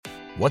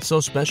What's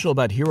so special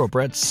about Hero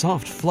Bread's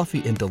soft,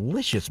 fluffy, and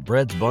delicious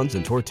breads, buns,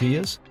 and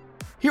tortillas?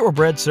 Hero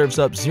Bread serves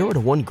up 0 to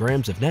 1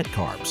 grams of net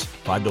carbs,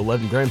 5 to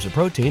 11 grams of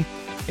protein,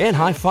 and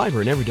high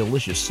fiber in every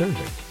delicious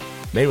serving.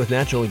 Made with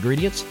natural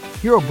ingredients,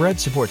 Hero Bread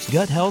supports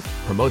gut health,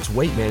 promotes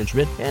weight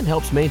management, and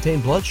helps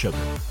maintain blood sugar.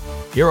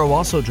 Hero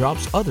also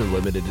drops other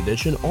limited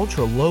edition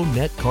ultra-low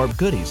net carb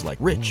goodies like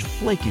rich,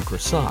 flaky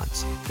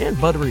croissants and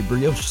buttery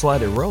brioche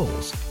slider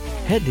rolls.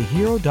 Head to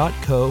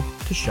hero.co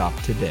to shop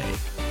today.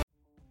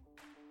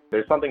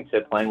 There's something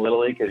to playing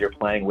Little League because you're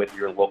playing with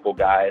your local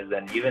guys,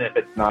 and even if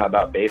it's not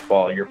about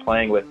baseball, you're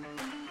playing with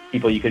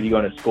people you could be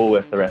going to school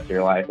with the rest of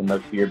your life, and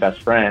those are your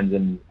best friends.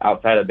 And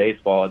outside of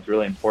baseball, it's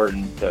really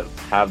important to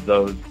have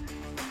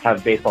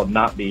baseball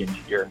not be in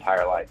your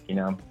entire life, you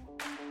know?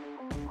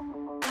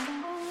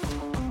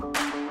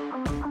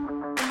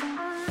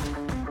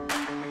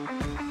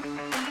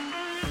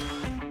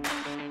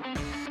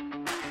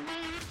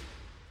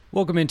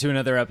 Welcome into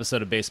another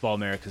episode of Baseball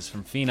Americas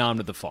from Phenom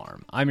to the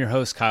Farm. I'm your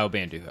host, Kyle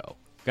Banduho.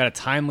 Got a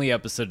timely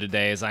episode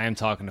today as I am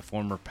talking to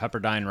former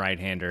Pepperdine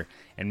right-hander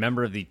and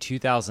member of the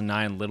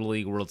 2009 Little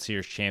League World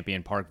Series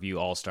champion Parkview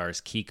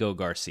All-Stars, Kiko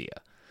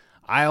Garcia.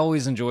 I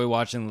always enjoy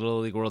watching the Little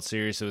League World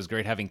Series, so it was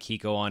great having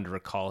Kiko on to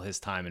recall his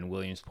time in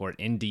Williamsport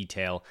in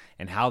detail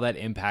and how that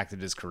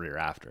impacted his career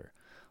after.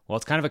 While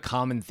it's kind of a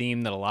common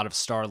theme that a lot of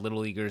star Little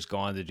Leaguers go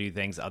on to do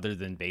things other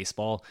than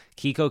baseball,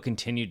 Kiko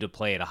continued to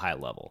play at a high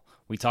level.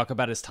 We talk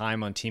about his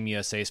time on Team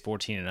USA's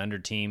 14 and under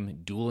team,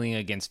 dueling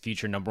against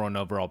future number 1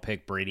 overall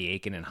pick Brady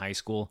Aiken in high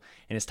school,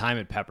 and his time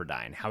at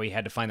Pepperdine, how he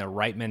had to find the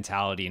right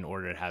mentality in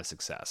order to have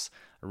success.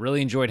 I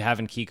really enjoyed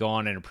having Kiko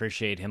on and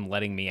appreciate him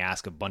letting me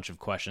ask a bunch of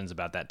questions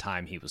about that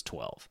time he was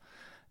 12.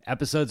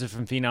 Episodes of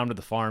From Phenom to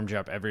the Farm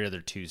drop every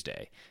other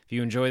Tuesday. If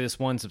you enjoy this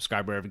one,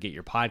 subscribe wherever you get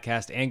your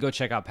podcast, and go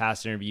check out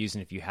past interviews,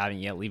 and if you haven't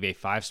yet, leave a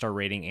 5-star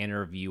rating and a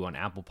review on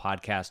Apple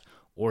Podcasts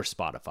or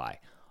Spotify.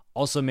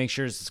 Also, make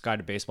sure to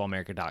subscribe to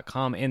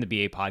BaseballAmerica.com and the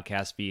BA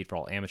podcast feed for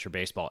all amateur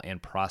baseball and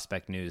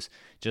prospect news.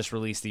 Just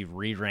released the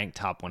re-ranked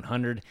Top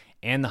 100,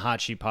 and the Hot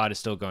Sheet Pod is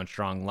still going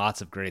strong.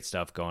 Lots of great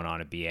stuff going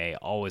on at BA.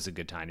 Always a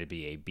good time to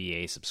be a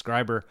BA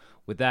subscriber.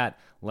 With that,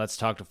 let's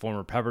talk to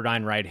former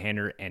Pepperdine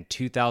right-hander and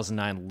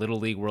 2009 Little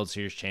League World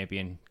Series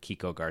champion,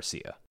 Kiko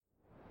Garcia.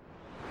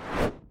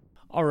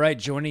 All right,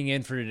 joining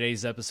in for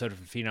today's episode of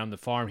Phenom to the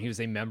Farm, he was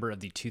a member of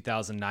the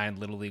 2009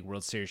 Little League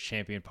World Series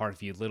champion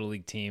Parkview Little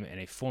League team and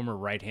a former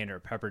right-hander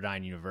at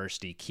Pepperdine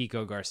University,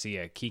 Kiko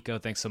Garcia.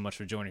 Kiko, thanks so much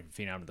for joining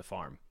Phenom to the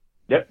Farm.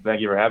 Yep, thank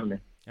you for having me.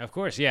 Of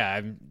course,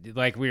 yeah.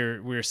 Like we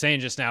were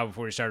saying just now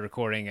before we started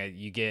recording,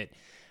 you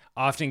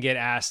often get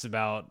asked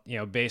about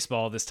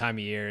baseball this time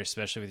of year,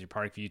 especially with your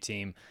Parkview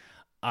team.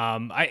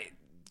 I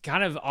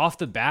kind of off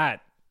the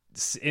bat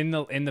in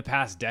the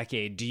past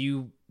decade, do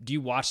you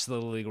watch the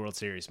Little League World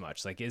Series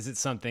much? Like, is it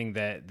something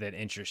that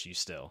interests you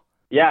still?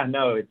 Yeah,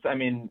 no,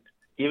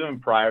 even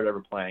prior to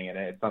ever playing in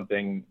it, it's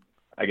something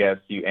I guess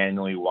you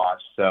annually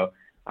watch. So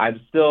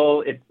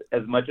it's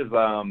as much as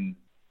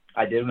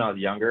I did when I was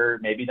younger,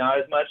 maybe not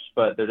as much,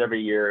 but there's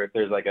every year if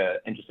there's like a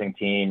interesting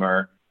team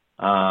or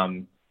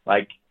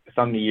like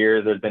some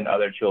years there's been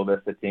other Chula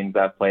Vista teams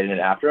that have played in it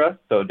after us.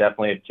 So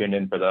definitely have tuned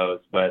in for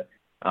those. But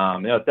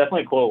it's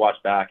definitely cool to watch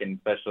back, and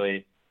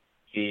especially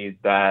see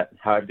that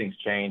how everything's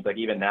changed. Like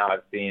even now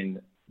I've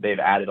seen they've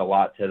added a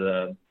lot to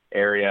the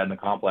area and the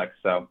complex.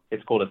 So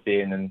it's cool to see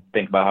and then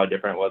think about how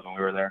different it was when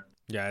we were there.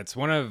 Yeah, it's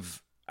one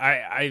of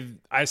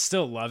I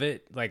still love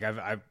it. Like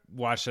I've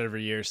watched it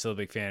every year, still a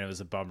big fan. It was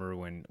a bummer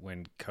when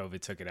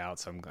COVID took it out.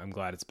 So I'm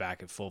glad it's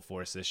back at full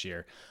force this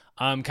year.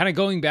 Kind of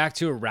going back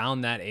to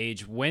around that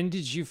age, when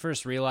did you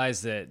first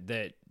realize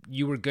that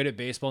you were good at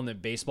baseball and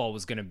that baseball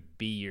was going to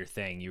be your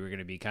thing? You were going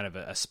to be kind of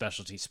a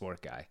specialty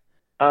sport guy.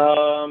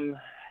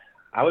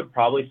 I would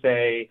probably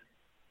say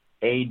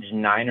age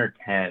 9 or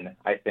 10,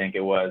 I think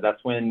it was.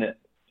 That's when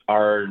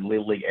our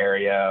Little League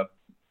area,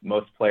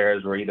 most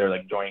players were either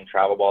like joining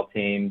travel ball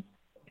teams,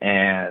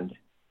 and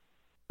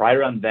right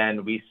around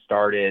then we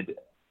started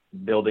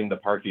building the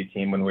Parkview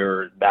team when we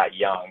were that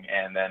young,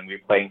 and then we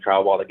were playing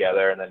travel ball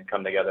together and then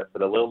come together for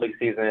the Little League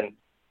season.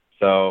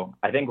 So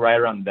I think right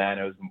around then,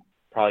 it was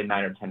probably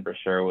 9 or 10 for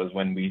sure, was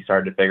when we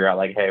started to figure out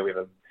like, hey, we have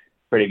a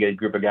pretty good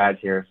group of guys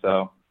here.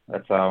 So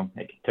that's how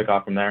it took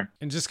off from there.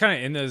 And just kind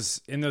of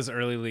in those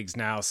early leagues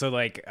now. So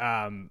like,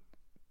 I'm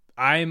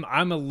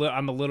a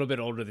little bit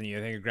older than you.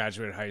 I think I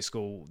graduated high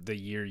school the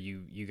year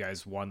you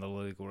guys won the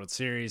Little League World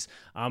Series.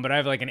 But I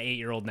have like an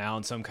 8-year-old now,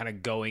 and so I'm kind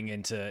of going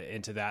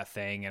into that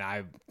thing.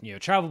 And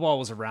travel ball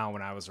was around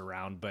when I was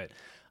around, but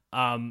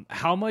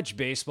how much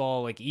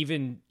baseball, like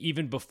even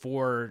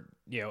before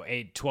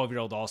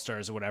 12-year-old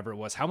All-Stars or whatever it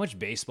was, how much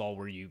baseball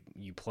were you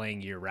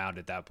playing year round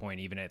at that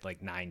point, even at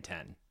like 9,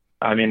 10?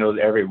 I mean, it was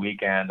every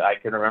weekend. I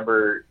can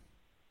remember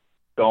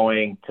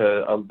going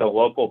to the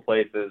local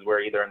places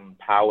where either in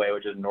Poway,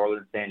 which is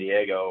northern San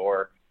Diego,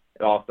 or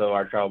also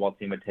our travel ball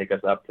team would take us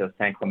up to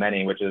San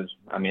Clemente, which is,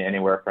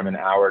 anywhere from an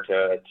hour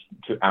to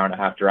 2 hour and a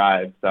half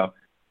drive. So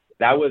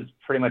that was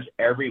pretty much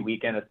every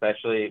weekend,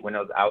 especially when it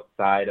was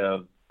outside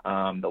of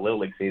the Little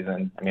League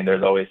season.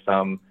 There's always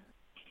some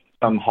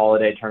some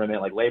holiday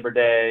tournament like Labor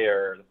Day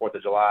or the 4th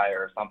of July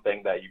or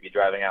something, that you'd be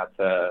driving out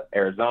to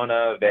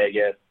Arizona,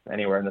 Vegas,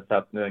 anywhere in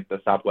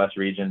the Southwest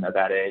region at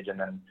that age. And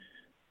then,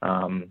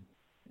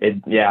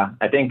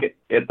 I think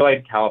it's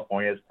like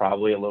California is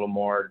probably a little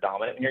more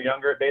dominant when you're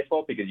younger at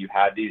baseball because you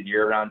have these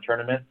year-round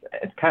tournaments.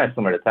 It's kind of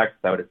similar to Texas,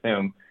 I would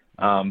assume,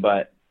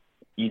 but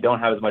you don't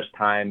have as much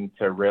time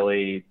to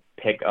really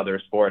pick other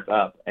sports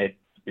up if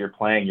you're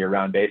playing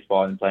year-round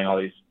baseball and playing all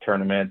these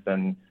tournaments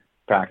and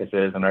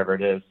practices and whatever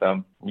it is.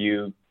 So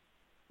you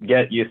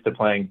get used to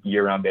playing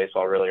year-round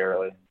baseball really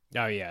early.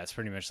 Oh yeah, it's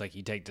pretty much like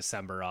you take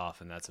December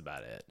off and that's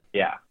about it.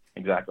 Yeah,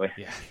 exactly.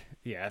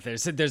 Yeah.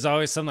 There's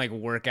always some like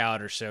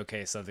workout or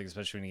showcase something,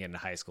 especially when you get into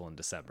high school in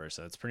December.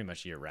 So it's pretty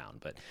much year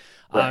round. But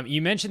right.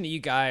 You mentioned that you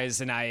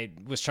guys, and I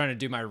was trying to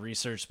do my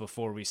research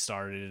before we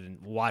started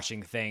and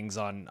watching things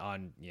on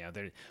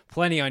there's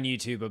plenty on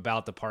YouTube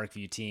about the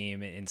Parkview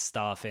team and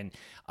stuff. And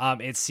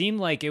it seemed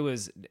like it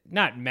was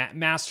not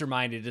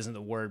masterminded isn't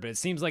the word, but it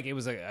seems like it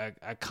was a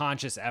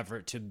conscious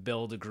effort to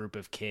build a group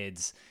of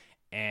kids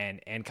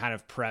and kind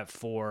of prep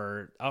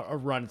for a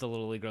run at the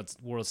Little League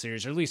World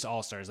Series, or at league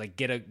All-Stars, like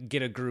get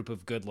a group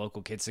of good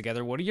local kids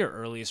together. What are your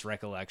earliest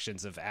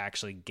recollections of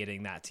actually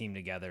getting that team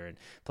together and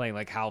playing,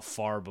 like how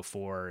far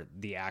before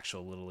the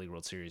actual Little League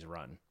World Series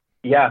run?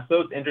 Yeah, so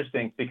it's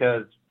interesting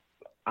because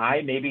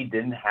I maybe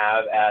didn't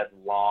have as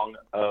long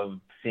of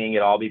seeing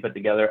it all be put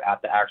together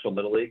at the actual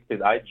Little League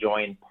because I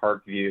joined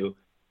Parkview.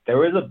 There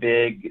was a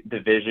big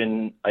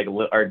division, like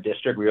our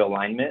district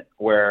realignment,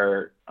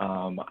 where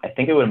I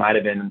think it might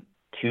have been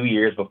 2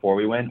 years before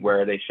we went,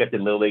 where they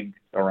shifted Little League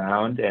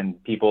around and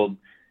it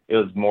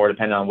was more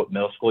dependent on what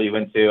middle school you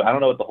went to. I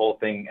don't know what the whole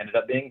thing ended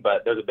up being,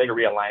 but there's a big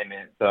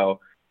realignment. So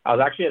I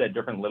was actually at a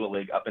different Little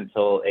League up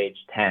until age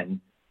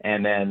 10.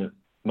 And then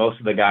most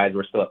of the guys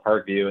were still at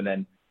Parkview. And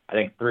then I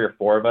think 3 or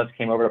 4 of us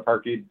came over to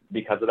Parkview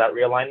because of that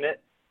realignment.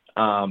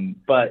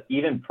 But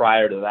even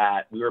prior to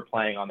that, we were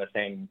playing on the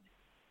same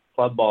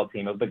club ball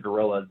team. It was the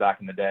Gorillas back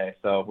in the day.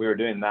 So we were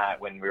doing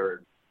that when we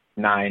were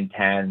 9,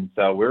 10.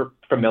 So we're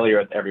familiar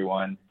with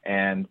everyone.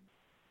 And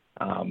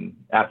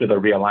after the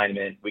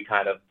realignment, we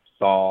kind of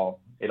saw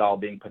it all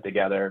being put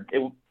together.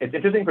 It's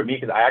interesting for me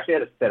because I actually had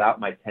to sit out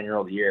my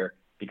 10-year-old year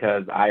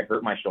because I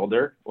hurt my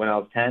shoulder when I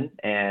was 10,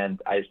 and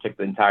I just took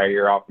the entire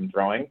year off from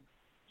throwing.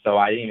 So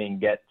I didn't even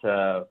get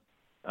to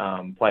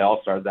play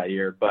All-Stars that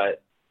year.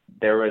 But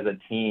there was a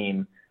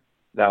team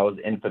that was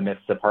infamous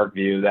to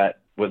Parkview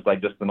that was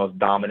like just the most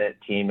dominant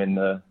team in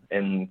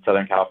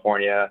Southern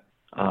California.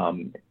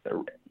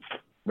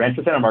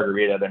 Rancho Santa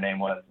Margarita, their name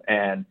was.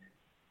 And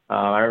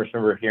I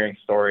remember hearing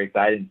stories.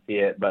 I didn't see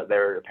it, but they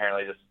were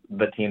apparently just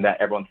the team that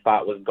everyone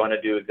thought was going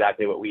to do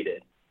exactly what we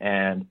did.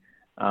 And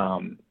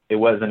it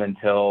wasn't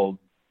until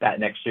that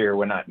next year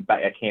when I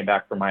came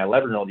back for my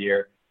 11-year-old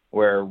year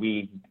where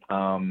we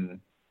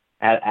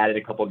added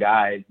a couple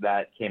guys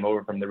that came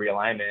over from the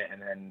realignment,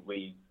 and then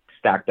we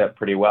stacked up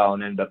pretty well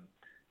and ended up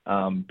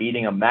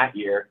beating them that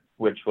year,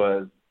 which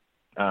was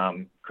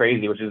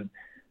crazy, which is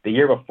the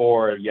year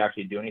before you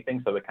actually do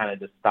anything. So it kind of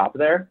just stopped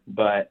there.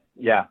 But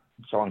yeah,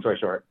 long story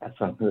short, that's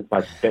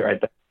my bit right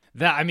there.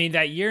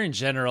 That year in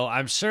general,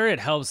 I'm sure it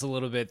helps a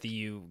little bit that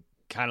you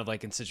kind of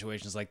like in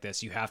situations like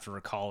this, you have to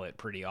recall it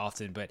pretty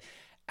often, but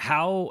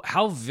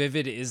how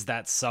vivid is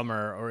that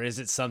summer, or is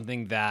it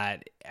something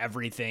that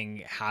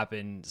everything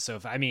happened? So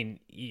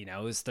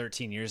it was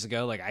 13 years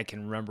ago. Like I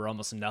can remember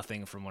almost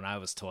nothing from when I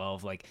was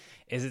 12. Like,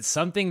 is it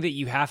something that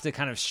you have to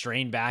kind of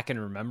strain back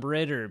and remember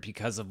it, or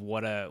because of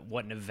what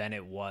an event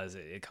it was,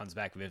 it comes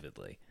back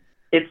vividly?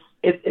 It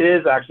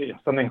is actually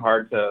something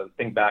hard to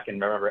think back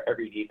and remember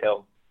every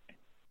detail.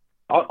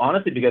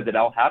 Honestly, because it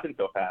all happened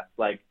so fast.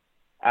 Like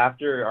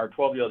after our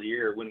 12-year-old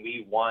year, when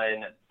we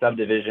won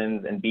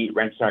subdivisions and beat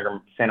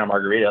Rancho Santa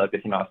Margarita, like the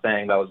team I was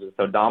saying, that was just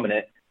so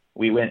dominant,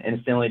 we went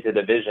instantly to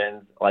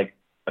divisions like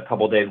a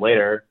couple of days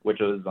later, which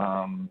was,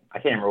 I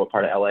can't remember what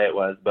part of LA it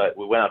was, but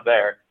we went up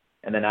there.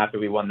 And then after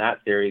we won that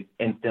series,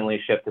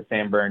 instantly shipped to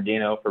San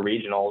Bernardino for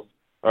regionals,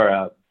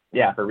 for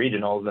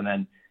regionals. And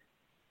then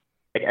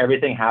like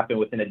everything happened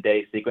within a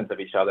day sequence of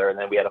each other. And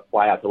then we had to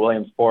fly out to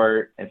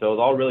Williamsport. And so it was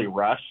all really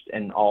rushed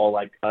and all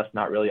like us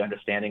not really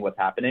understanding what's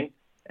happening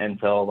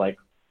until like,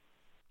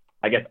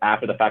 I guess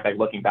after the fact, like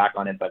looking back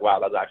on it, it's like, wow,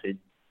 that was actually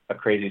a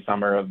crazy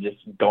summer of just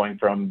going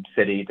from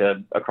city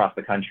to across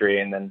the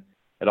country and then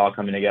it all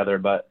coming together.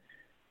 But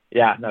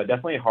yeah, no,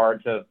 definitely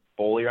hard to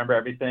fully remember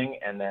everything.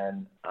 And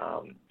then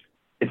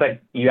it's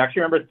like you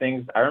actually remember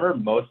things. I remember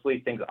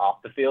mostly things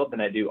off the field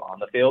than I do on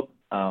the field.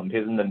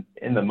 Because in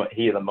the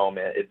heat of the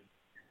moment, it's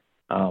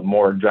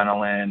more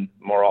adrenaline,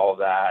 more all of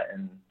that,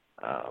 and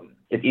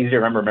it's easy to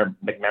remember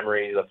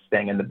memories of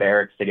staying in the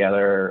barracks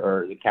together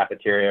or the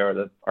cafeteria or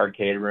the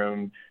arcade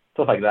room,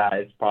 stuff like that.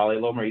 It's probably a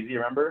little more easy to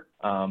remember.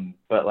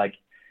 But like,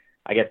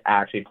 I guess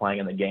actually playing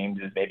in the games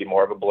is maybe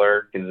more of a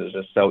blur because it's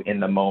just so in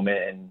the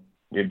moment and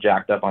you're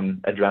jacked up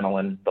on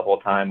adrenaline the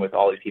whole time with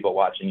all these people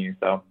watching you.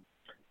 So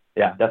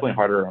yeah, definitely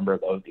hard to remember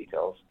those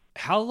details.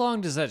 How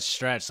long does that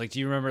stretch? Like, do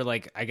you remember,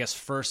 like, I guess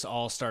first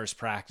All-Stars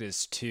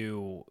practice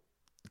to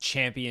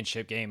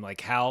championship game,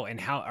 like how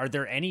are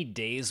there any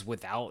days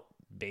without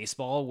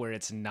baseball where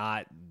it's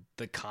not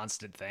the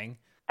constant thing?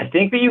 I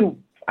think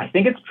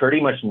it's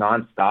pretty much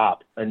nonstop,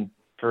 and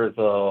for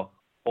the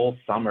whole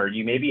summer,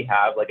 you maybe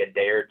have like a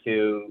day or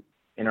two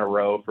in a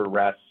row for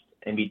rest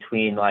in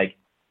between like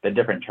the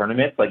different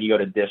tournaments. Like you go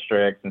to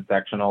districts and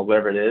sectionals,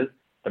 whatever it is.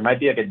 There might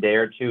be like a day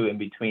or two in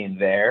between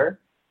there,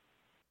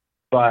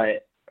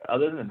 but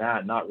other than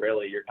that, not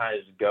really. You're kind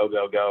of just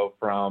go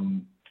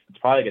from. It's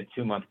probably like a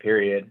 2-month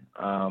period.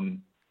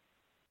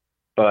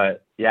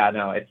 But yeah,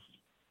 no, it's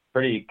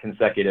pretty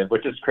consecutive,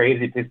 which is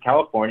crazy because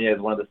California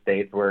is one of the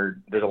states where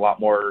there's a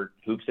lot more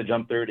hoops to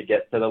jump through to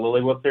get to the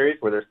Lily World Series,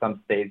 where there's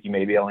some states you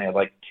maybe only have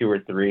like 2 or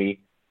 3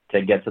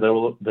 to get to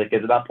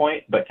that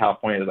point, but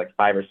California there's like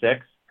 5 or 6.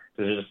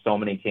 So there's just so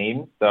many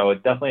teams. So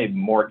it's definitely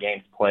more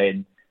games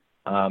played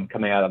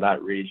coming out of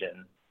that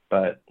region.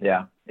 But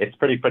yeah, it's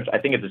pretty much, I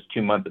think it's just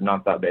 2 months of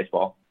nonstop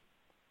baseball.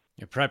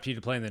 It prepped you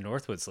to play in the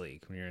Northwoods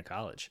League when you were in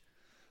college.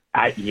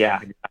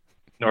 Yeah.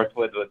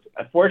 Northwoods was,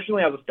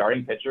 unfortunately, I was a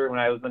starting pitcher when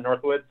I was in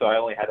Northwoods, so I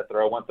only had to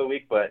throw once a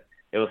week, but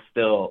it was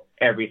still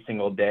every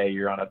single day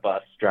you're on a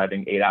bus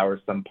driving 8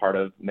 hours some part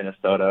of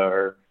Minnesota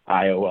or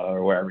Iowa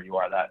or wherever you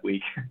are that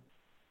week.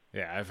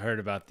 Yeah, I've heard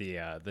about the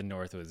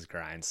Northwoods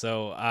grind.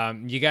 So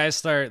you guys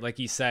start, like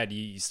you said,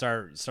 you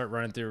start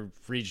running through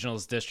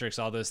regionals, districts,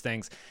 all those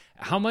things.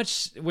 How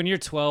much, when you're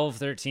 12,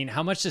 13,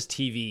 how much does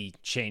TV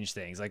change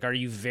things? Like, are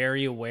you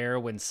very aware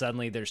when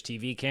suddenly there's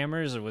TV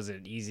cameras, or was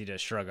it easy to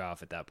shrug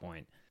off at that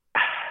point?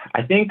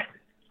 I think,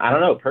 I don't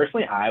know,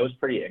 personally, I was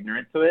pretty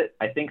ignorant to it.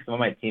 I think some of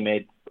my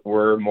teammates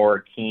were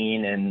more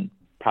keen and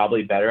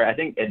probably better. I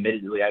think,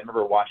 admittedly, I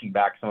remember watching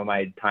back some of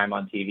my time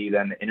on TV,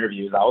 then the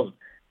interviews, I was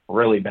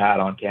really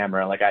bad on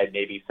camera. Like, I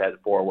maybe said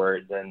 4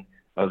 words, and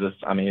I was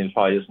just, I mean, it was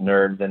probably just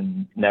nerves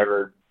and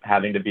never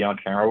having to be on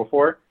camera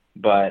before.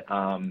 But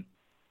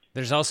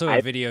there's also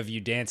a video of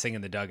you dancing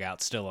in the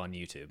dugout still on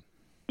YouTube.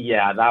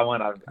 Yeah, that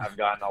one I've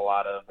gotten a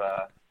lot of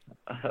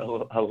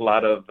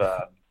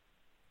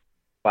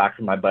flack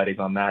from my buddies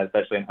on that,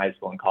 especially in high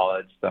school and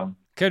college. So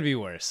could be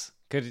worse.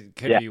 Could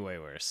be way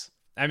worse.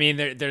 I mean,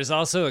 there's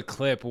also a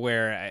clip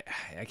where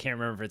I can't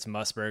remember if it's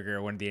Musburger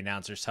or one of the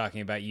announcers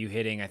talking about you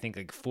hitting, I think,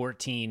 like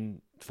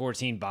 14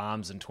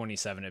 bombs and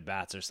 27 at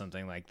bats or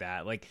something like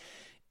that. Like,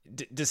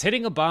 does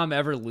hitting a bomb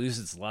ever lose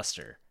its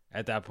luster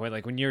at that point?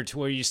 Like,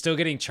 were you still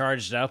getting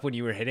charged up when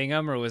you were hitting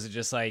them, or was it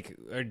just like,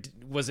 or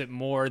was it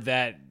more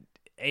that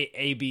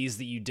ABs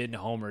that you didn't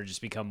homer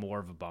just become more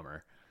of a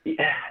bummer?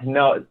 Yeah,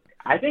 no,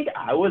 I think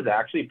I was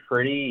actually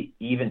pretty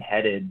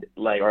even-headed,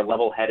 like, or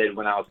level-headed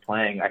when I was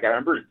playing. Like, I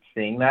remember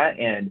seeing that,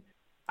 and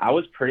I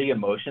was pretty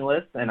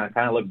emotionless, and I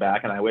kind of look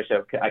back, and I wish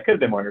I could have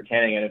been more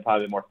entertaining, and it'd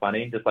probably be more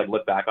funny. Just, like,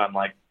 look back on,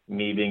 like,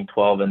 me being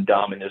 12 and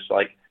dumb and just,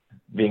 like,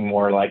 being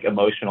more, like,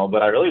 emotional.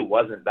 But I really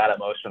wasn't that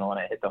emotional, and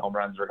I hit the home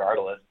runs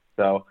regardless.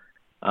 So,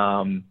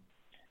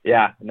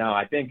 yeah, no,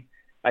 I think,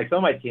 like, some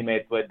of my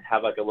teammates would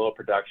have, like, a little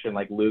production,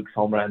 like Luke's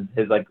home runs.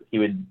 He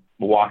would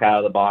walk out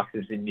of the box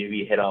and he knew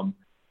he hit them.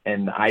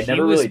 And I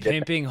never really did. He was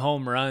pimping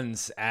home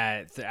runs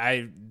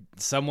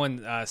someone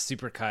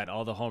supercut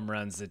all the home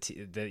runs that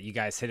you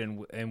guys hit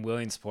in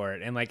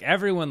Williamsport, and like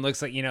everyone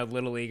looks like, you know,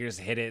 little leaguers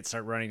hit it,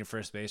 start running to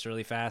first base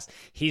really fast.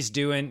 He's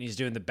doing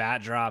the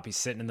bat drop. He's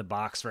sitting in the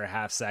box for a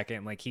half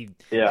second. Like he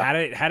had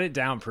it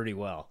down pretty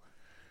well.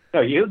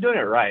 No, he was doing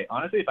it right.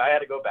 Honestly, if I had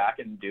to go back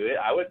and do it,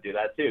 I would do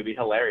that too. It'd be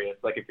hilarious.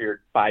 Like if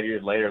you're 5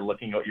 years later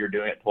looking at what you're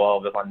doing at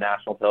 12 on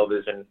national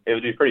television, it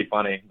would be pretty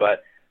funny.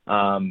 But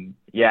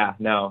yeah,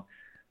 no.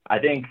 I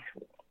think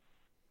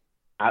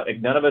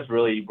none of us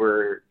really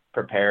were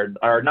prepared,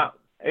 or not,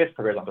 I guess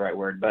prepared is not the right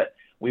word, but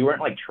we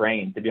weren't like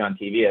trained to be on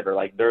TV ever.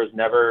 Like there was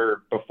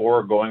never,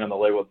 before going on the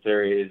Lily World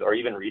Series or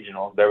even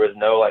regionals, there was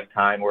no like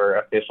time where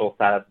officials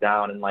sat us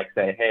down and like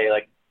say, hey,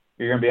 like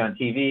you're going to be on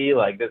TV.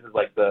 Like this is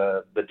like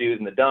the do's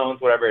and the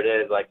don'ts, whatever it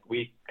is. Like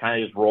we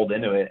kind of just rolled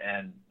into it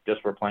and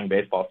just were playing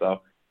baseball.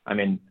 So, I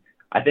mean,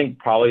 I think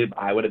probably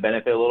I would have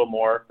benefited a little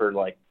more for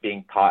like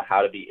being taught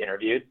how to be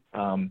interviewed,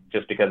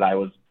 just because I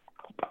was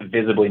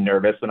visibly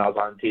nervous when I was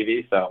on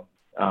TV. So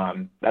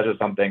that's just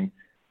something,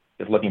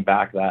 just looking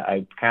back, that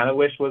I kind of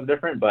wish was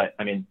different. But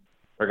I mean,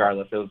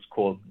 regardless, it was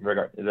cool.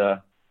 No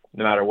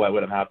matter what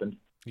would have happened.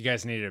 You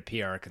guys needed a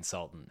PR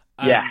consultant.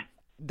 Yeah.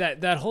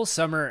 That whole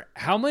summer,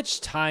 how much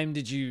time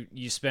did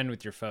you spend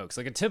with your folks?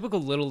 Like a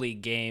typical Little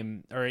League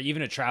game or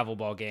even a travel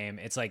ball game,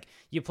 it's like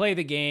you play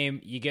the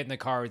game, you get in the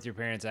car with your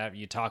parents after,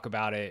 you talk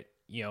about it,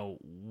 you know,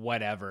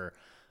 whatever.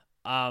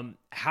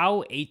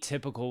 How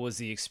atypical was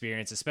the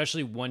experience,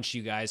 especially once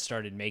you guys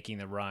started making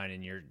the run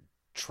and you're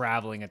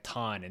traveling a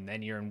ton and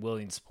then you're in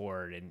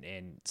Williamsport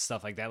and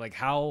stuff like that? Like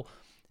how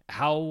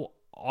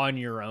on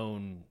your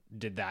own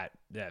did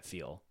that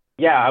feel?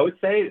 Yeah, I would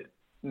say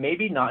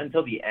maybe not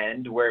until the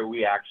end where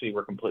we actually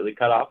were completely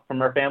cut off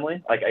from our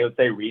family. Like I would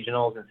say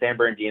regionals in San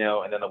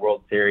Bernardino and then the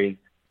World Series,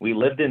 we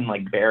lived in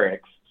like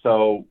barracks.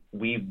 So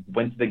we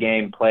went to the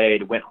game,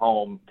 played, went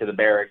home to the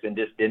barracks and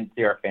just didn't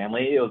see our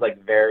family. It was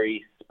like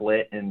very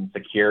split and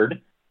secured.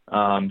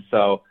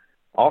 So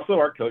also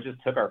our coaches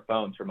took our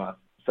phones from us.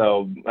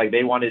 So like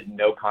they wanted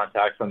no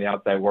contact from the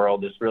outside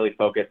world, just really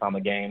focus on the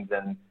games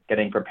and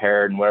getting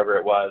prepared and whatever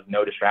it was,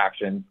 no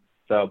distractions.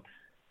 So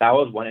that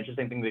was one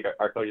interesting thing that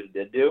our coaches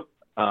did do.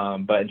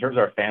 But in terms of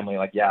our family,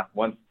 like, yeah,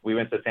 once we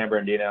went to San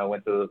Bernardino,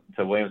 went to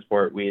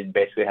Williamsport, we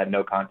basically had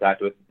no contact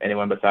with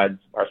anyone besides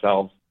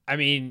ourselves. I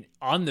mean,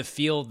 on the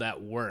field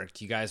that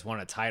worked. You guys won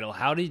a title.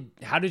 How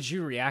did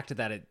you react to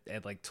that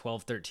at like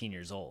 12, 13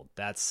 years old?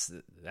 That's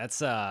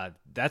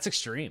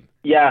extreme.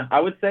 Yeah, I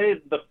would say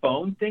the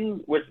phone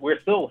thing,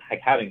 we're still like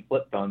having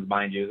flip phones,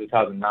 mind you,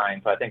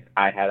 2009. So I think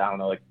I had, I don't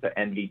know, like the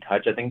NV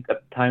Touch, I think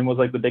at the time was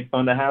like the big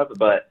phone to have,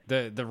 but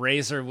the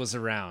Razor was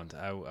around,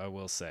 I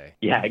will say.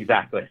 Yeah,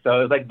 exactly. So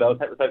it was like those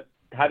types of,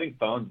 having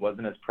phones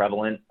wasn't as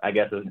prevalent, I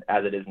guess,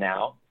 as it is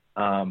now.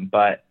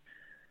 But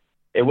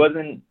it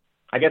wasn't,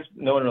 I guess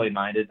no one really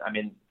minded. I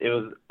mean, it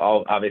was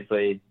all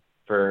obviously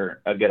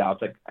for a good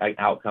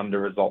outcome to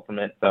result from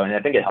it. So, and I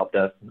think it helped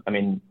us. I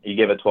mean, you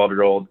give a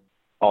 12-year-old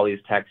all these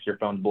texts, your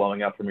phone's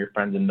blowing up from your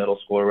friends in middle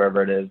school or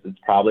wherever it is, it's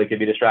probably could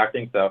be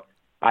distracting. So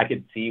I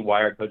could see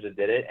why our coaches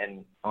did it.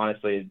 And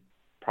honestly,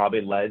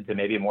 probably led to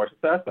maybe more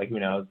success. Like, who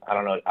knows? I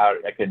don't know.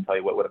 I couldn't tell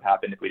you what would have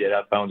happened if we did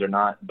have phones or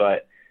not,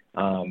 but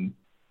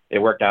it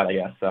worked out, I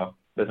guess. So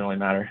it doesn't really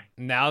matter.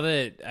 Now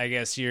that I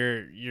guess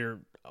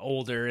you're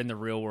older in the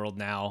real world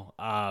now,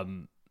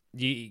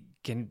 you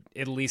can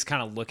at least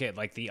kind of look at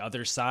like the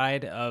other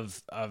side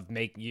of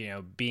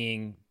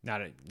being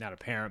not a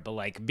parent, but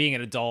like being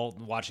an adult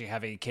and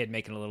having a kid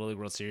making a Little League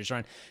World Series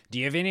run. Do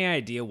you have any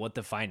idea what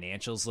the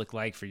financials look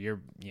like for your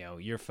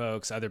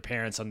folks, other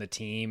parents on the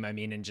team? I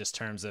mean, in just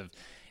terms of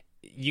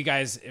you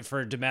guys,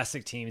 for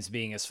domestic teams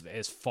being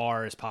as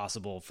far as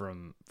possible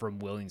from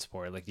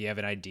Williamsport, like, do you have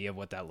an idea of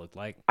what that looked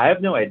like? I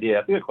have no idea.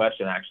 That's a good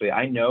question, actually.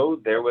 I know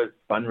there was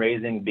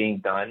fundraising being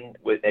done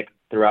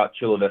throughout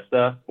Chula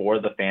Vista for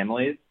the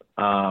families.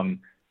 Chula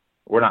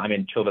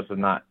Vista is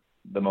not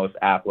the most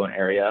affluent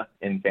area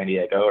in San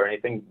Diego or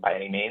anything by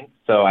any means.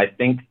 So I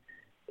think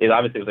it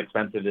obviously was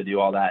expensive to do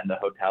all that in the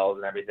hotels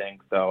and everything.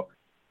 So,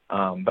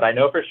 but I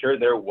know for sure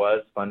there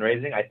was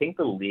fundraising. I think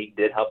the league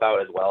did help out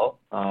as well.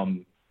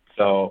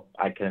 So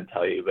I couldn't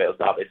tell you, but it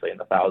was obviously in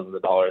the thousands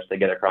of dollars to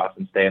get across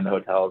and stay in the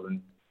hotels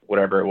and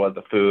whatever it was,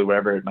 the food,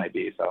 whatever it might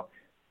be. So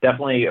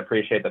definitely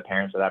appreciate the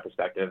parents of that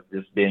perspective,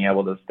 just being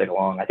able to stick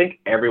along. I think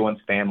everyone's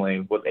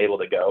family was able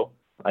to go.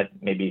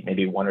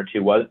 Maybe one or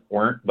two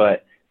weren't,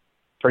 but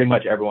pretty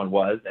much everyone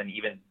was, and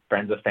even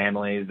friends of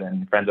families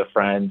and friends of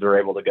friends were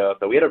able to go.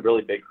 So we had a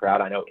really big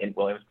crowd, I know, in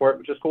Williamsport,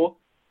 which is cool.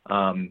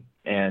 And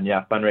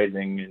yeah,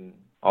 fundraising and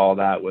all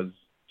that was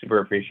super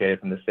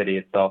appreciated from the city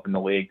itself and the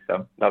league.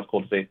 So that was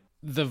cool to see.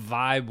 The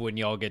vibe when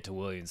y'all get to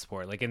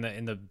Williamsport, like in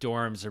the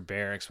dorms or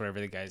barracks, wherever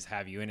the guys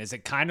have you in, is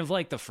it kind of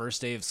like the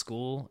first day of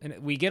school?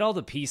 And we get all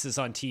the pieces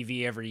on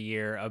TV every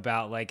year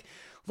about like,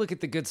 look at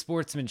the good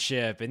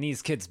sportsmanship and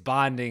these kids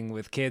bonding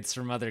with kids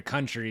from other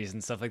countries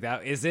and stuff like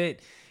that. Is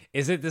it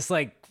this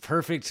like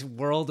perfect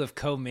world of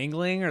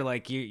commingling, or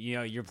like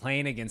you're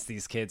playing against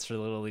these kids for the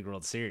Little League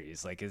World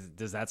Series? Like,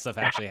 does that stuff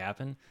actually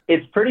happen?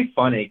 It's pretty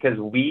funny because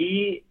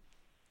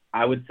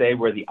I would say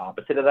we're the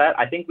opposite of that.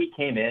 I think we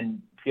came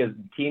in because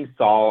teams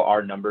saw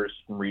our numbers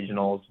from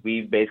regionals.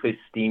 We basically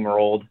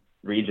steamrolled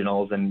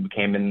regionals and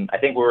came in. I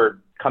think we were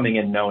coming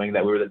in knowing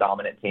that we were the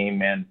dominant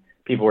team and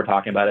people were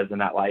talking about us in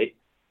that light.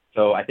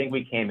 So I think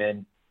we came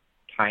in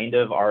kind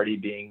of already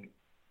being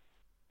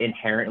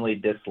inherently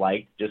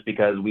disliked just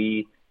because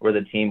we were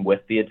the team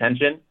with the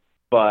attention.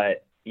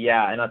 But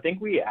yeah, and I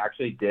think we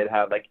actually did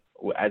have like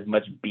as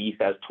much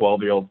beef as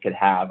 12-year-olds could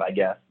have, I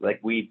guess.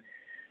 Like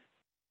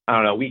I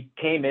don't know, we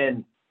came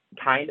in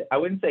I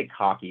wouldn't say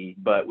cocky,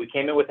 but we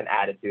came in with an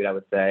attitude, I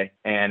would say.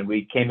 And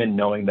we came in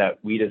knowing that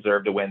we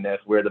deserve to win this.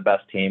 We're the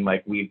best team.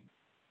 Like, we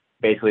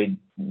basically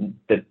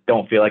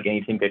don't feel like any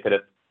team could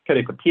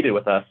have competed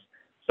with us.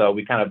 So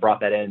we kind of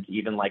brought that into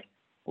even like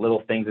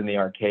little things in the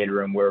arcade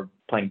room. We're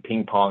playing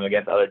ping pong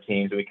against other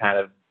teams. We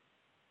I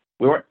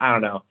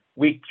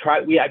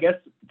guess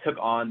took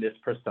on this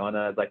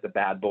persona as like the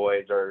bad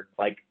boys or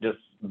like just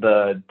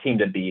the team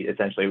to beat.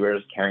 Essentially, we were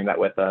just carrying that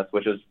with us,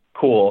 which is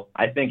cool.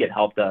 I think it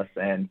helped us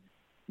and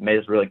made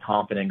us really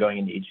confident going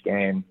into each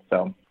game.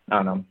 So I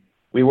don't know.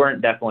 We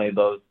weren't definitely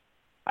those.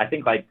 I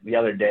think like the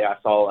other day I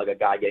saw like a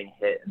guy getting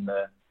hit and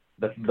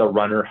the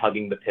runner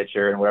hugging the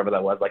pitcher and whatever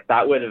that was. Like,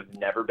 that would have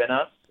never been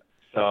us.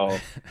 So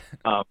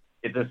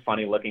it's just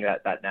funny looking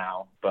at that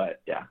now.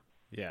 But yeah.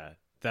 Yeah.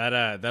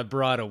 That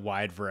brought a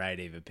wide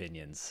variety of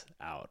opinions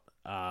out.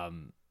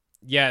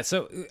 Yeah.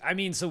 So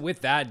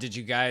with that, did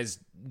you guys,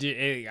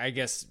 you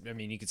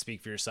could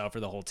speak for yourself or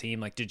the whole team.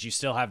 Like, did you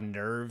still have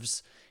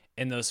nerves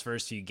in those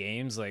first few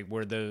games? Like,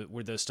 were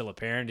those still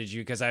apparent? Did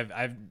you, cause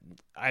I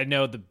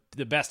know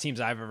the best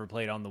teams I've ever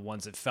played on, the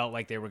ones that felt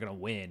like they were going to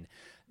win,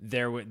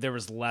 there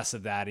was less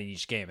of that in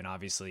each game. And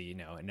obviously,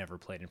 it never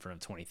played in front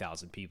of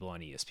 20,000 people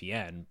on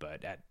ESPN,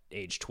 but at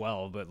age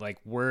 12, but like,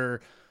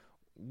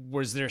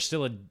 was there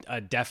still a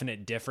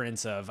definite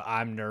difference of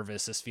I'm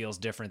nervous, this feels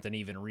different than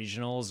even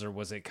regionals, or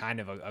was it kind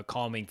of a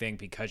calming thing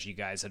because you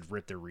guys had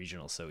ripped the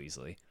regionals so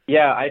easily?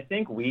 Yeah, I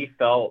think we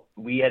felt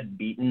we had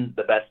beaten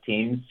the best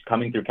teams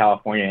coming through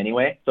California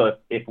anyway. So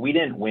if we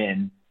didn't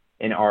win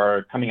in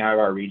our coming out of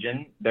our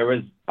region, there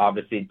was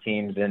obviously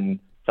teams in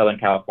Southern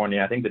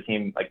California. I think the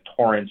team like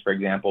Torrance, for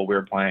example, we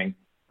were playing.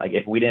 Like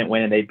if we didn't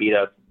win and they beat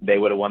us, they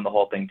would have won the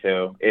whole thing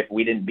too. If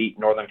we didn't beat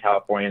Northern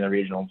California in the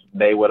regionals,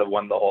 they would have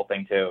won the whole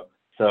thing too.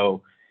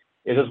 So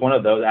it was one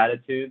of those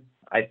attitudes,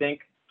 I think.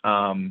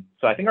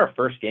 So I think our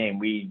first game,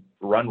 we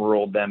run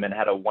ruled them and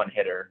had a one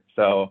hitter.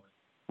 So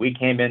we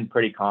came in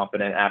pretty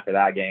confident after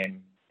that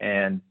game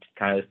and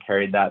kind of just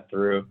carried that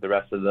through the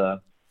rest of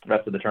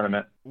the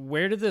tournament.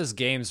 Where do those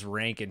games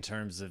rank in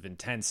terms of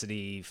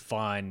intensity,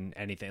 fun,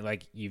 anything?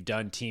 Like you've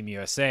done Team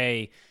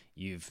USA,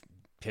 you've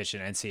pitched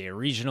in NCAA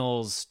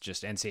regionals,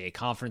 just NCAA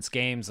conference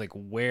games. Like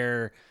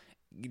where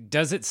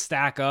does it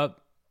stack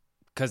up?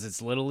 Because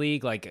it's Little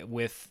League, like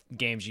with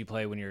games you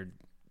play when you're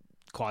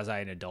quasi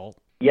an adult?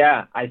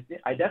 Yeah, I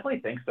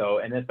definitely think so.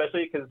 And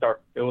especially because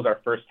it was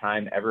our first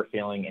time ever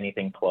feeling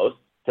anything close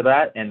to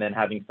that. And then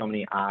having so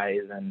many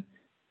eyes, and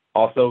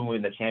also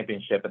winning the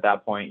championship at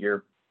that point,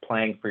 you're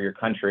playing for your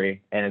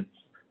country. And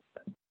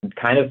it's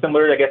kind of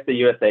similar to, I guess, the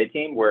USA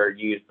team where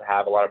you used to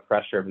have a lot of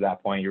pressure at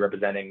that point. You're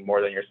representing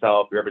more than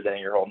yourself. You're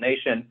representing your whole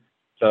nation.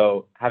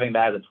 So having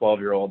that as a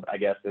 12-year-old, I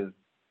guess, is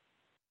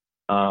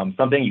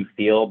something you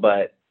feel.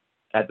 But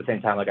at the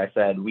same time, like I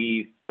said,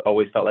 we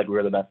always felt like we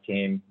were the best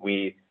team.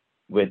 We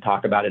would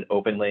talk about it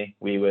openly.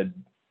 We would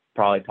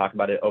probably talk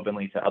about it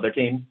openly to other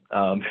teams.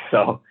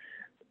 So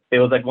it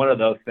was like one of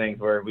those things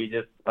where we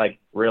just like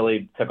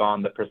really took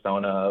on the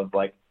persona of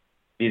like,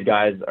 these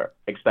guys are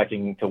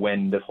expecting to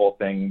win this whole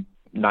thing,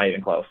 not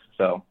even close.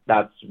 So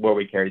that's where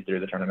we carried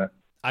through the tournament.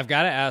 I've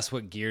got to ask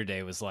what gear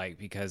day was like,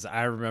 because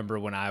I remember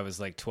when I was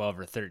like 12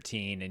 or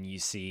 13 and you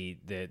see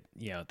that,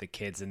 the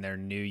kids in their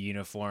new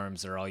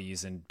uniforms are all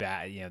using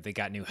they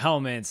got new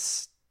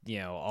helmets,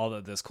 all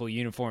of those cool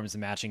uniforms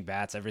and matching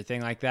bats,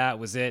 everything like that.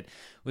 Was it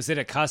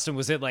a custom?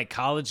 Was it like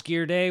college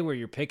gear day where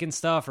you're picking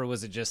stuff, or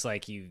was it just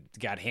like you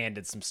got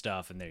handed some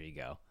stuff and there you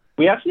go?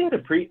 We actually had a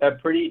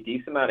pretty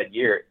decent amount of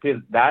gear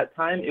because that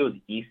time it was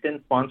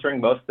Easton sponsoring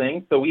most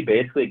things. So we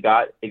basically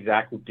got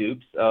exact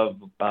dupes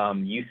of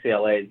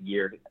UCLA's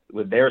gear.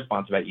 They were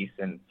sponsored by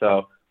Easton.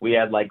 So we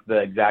had like the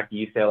exact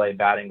UCLA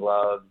batting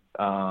gloves.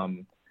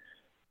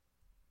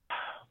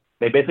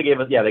 They basically gave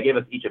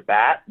us each a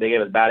bat. They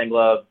gave us batting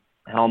gloves,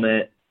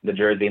 helmet, the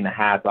jersey, and the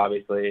hats,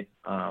 obviously.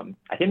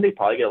 I think they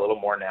probably get a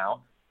little more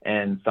now.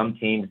 And some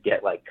teams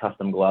get like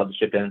custom gloves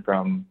shipped in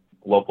from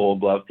local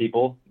glove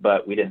people,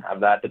 but we didn't have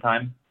that at the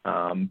time.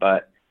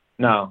 But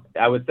no,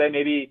 I would say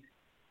maybe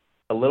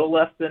a little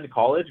less than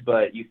college,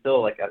 but you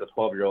still, like as a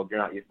 12-year-old, you're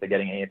not used to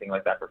getting anything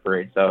like that for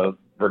free. So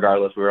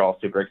regardless, we were all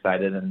super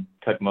excited and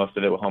took most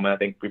of it home. And I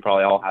think we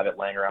probably all have it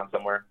laying around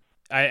somewhere.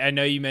 I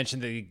know you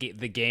mentioned the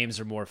games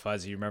are more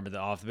fuzzy. You remember the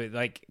off, but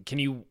like, can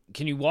you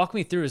walk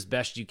me through as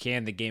best you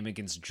can the game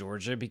against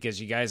Georgia,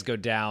 because you guys go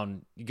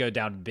down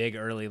big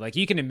early. Like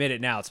you can admit it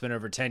now. It's been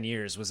over 10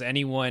 years.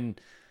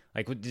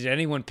 Did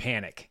anyone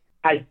panic?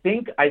 I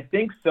think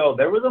so.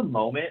 There was a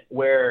moment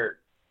where,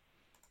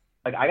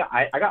 like,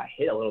 I got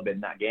hit a little bit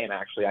in that game.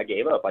 Actually, I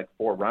gave up like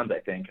 4 runs. I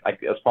think it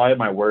was probably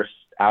my worst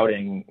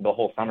outing the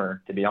whole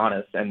summer, to be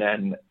honest. And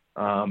then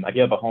I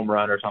gave up a home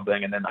run or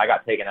something, and then I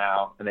got taken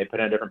out, and they put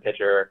in a different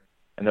pitcher,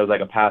 and there was like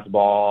a pass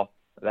ball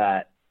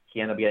that he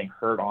ended up getting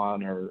hurt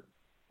on or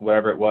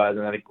whatever it was.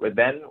 And I think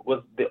then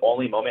was the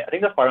only moment. I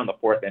think that's probably on the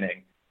 4th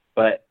inning,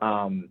 but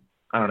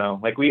I don't know.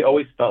 Like we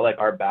always felt like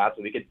our bats,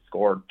 we could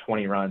score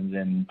 20 runs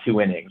in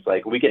 2 innings.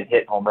 Like we can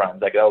hit home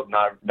runs. Like that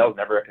was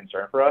never a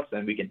concern for us,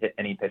 and we can hit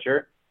any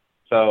pitcher.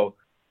 So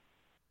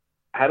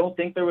I don't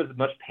think there was as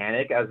much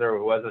panic as there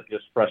was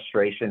just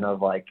frustration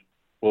of like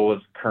what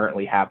was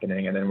currently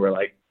happening. And then we're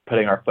like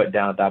putting our foot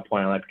down at that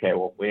point. I'm like, okay,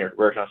 well we're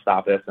going to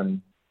stop this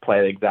and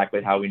play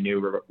exactly how we knew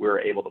we were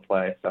able to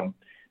play. So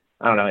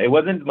I don't know. It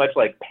wasn't much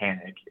like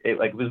panic.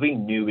 Because we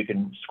knew we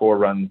could score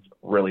runs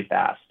really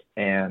fast,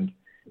 and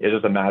it was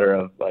just a matter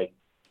of like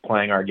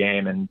playing our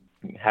game and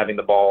having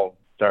the ball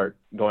start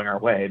going our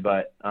way.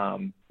 But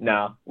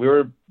no, we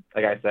were,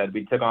 like I said,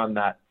 we took on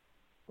that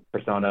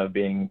persona of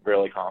being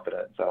really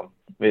confident. So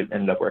it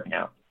ended up working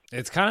out.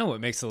 It's kind of what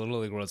makes the Little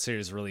League World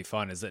Series really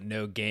fun, is that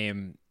no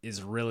game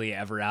is really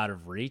ever out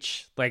of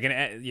reach. Like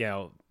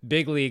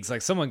big leagues,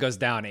 like someone goes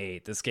down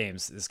 8, this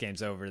game's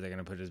over. They're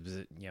going to put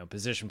a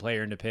position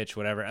player into pitch,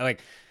 whatever. Like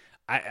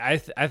I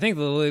think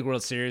the Little League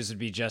World Series would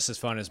be just as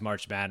fun as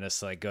March Madness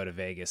to like go to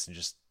Vegas and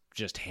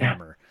just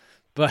hammer.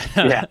 But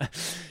yeah.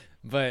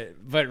 But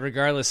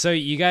regardless, so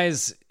you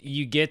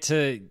get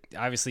to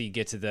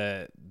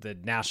the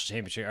national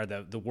championship or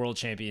the world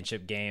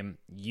championship game.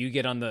 You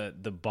get on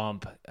the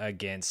bump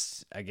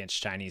against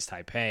Chinese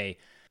Taipei.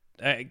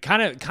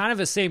 Kind of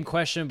the same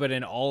question, but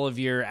in all of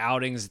your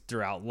outings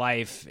throughout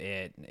life,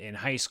 in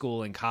high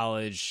school, in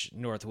college,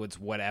 Northwoods,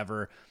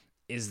 whatever,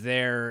 is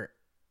there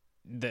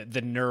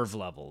the nerve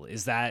level?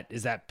 Is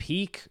that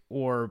peak,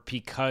 or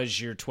because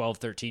you're 12,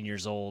 13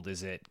 years old,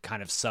 is it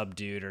kind of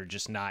subdued, or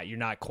just you're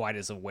not quite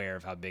as aware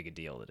of how big a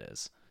deal it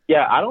is?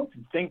 Yeah, I don't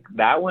think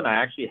that one I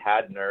actually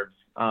had nerves.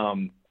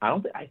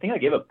 I think I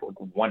gave up like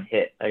one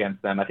hit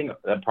against them. I think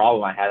the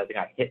problem I had, I think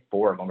I hit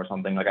 4 of them or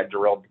something. Like I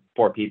drilled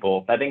 4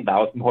 people. I think that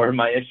was more of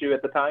my issue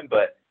at the time.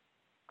 But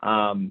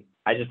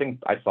I just think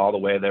I saw the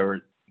way they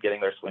were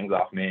getting their swings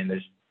off me, and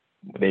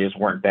they just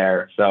weren't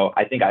there. So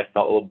I think I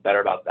felt a little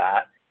better about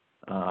that.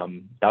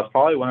 That was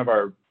probably one of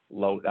our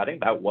I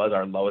think that was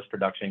our lowest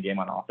production game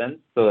on offense.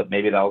 So that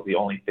maybe that was the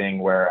only thing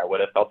where I would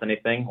have felt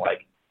anything.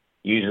 Like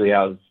usually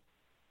I was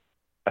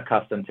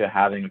accustomed to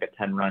having like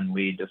a 10-run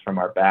lead just from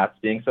our bats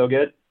being so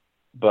good.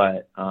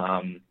 But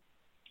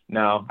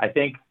no, I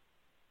think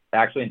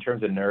actually in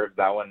terms of nerves,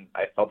 that one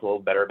I felt a little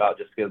better about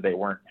just because they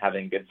weren't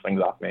having good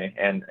swings off me,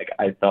 and like,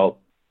 I felt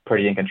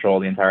pretty in control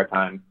the entire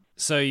time.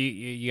 So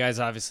you guys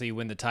obviously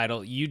win the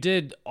title. You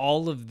did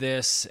all of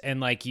this, and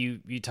like you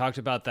talked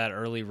about that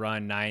early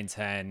run,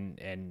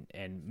 9-10,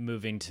 and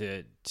moving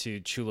to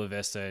Chula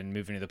Vista and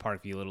moving to the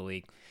Parkview Little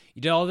League.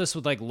 You did all this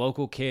with like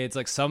local kids,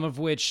 like some of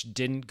which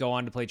didn't go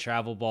on to play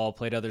travel ball,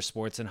 played other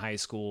sports in high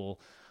school.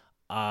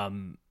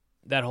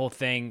 That whole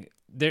thing.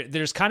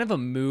 There's kind of a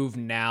move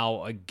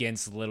now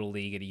against Little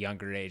League at a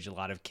younger age. A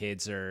lot of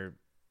kids are,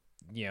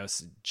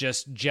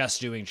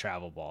 just doing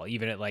travel ball,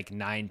 even at like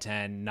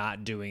 9-10,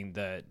 not doing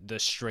the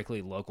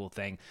strictly local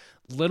thing.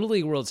 Little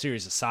League World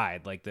Series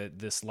aside, like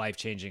this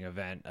life-changing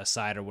event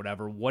aside or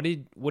whatever, what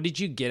did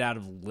you get out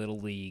of Little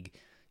League,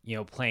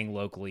 playing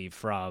locally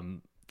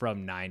from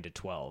 9 to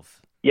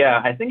 12?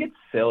 Yeah, I think it's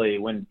silly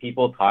when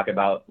people talk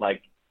about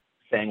like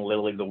saying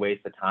Little League's a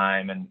waste of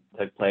time and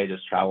to play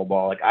just travel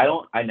ball. Like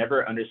I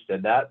never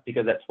understood that,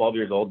 because at 12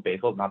 years old,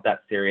 baseball's not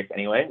that serious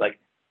anyway. Like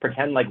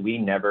pretend like we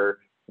never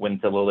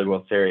went to Little League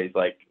World Series.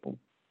 Like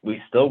we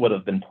still would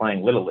have been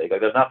playing Little League. Like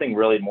there's nothing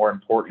really more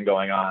important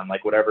going on.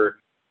 Like whatever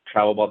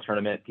travel ball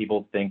tournament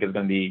people think is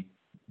going to be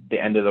the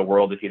end of the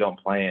world if you don't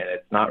play it,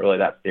 it's not really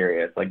that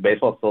serious. Like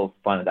baseball is still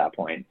fun at that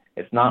point.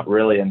 It's not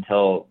really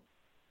until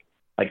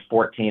like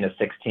 14 to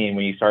 16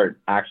 when you start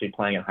actually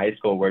playing in high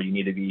school where you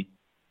need to be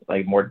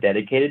like more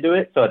dedicated to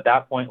it. So at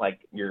that point, like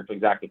you're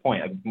exactly the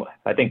point. Like,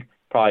 I think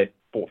probably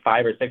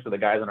 5 or 6 of the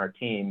guys on our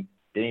team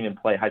didn't even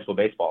play high school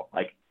baseball.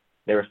 Like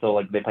they were still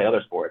like, they play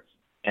other sports,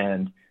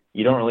 and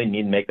you don't really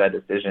need to make that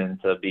decision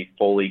to be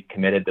fully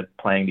committed to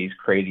playing these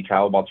crazy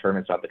travel ball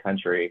tournaments throughout the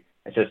country.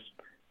 It's just,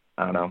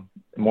 I don't know,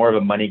 more of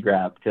a money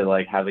grab to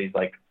like have these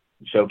like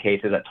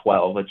showcases at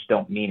 12, which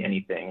don't mean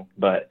anything.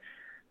 But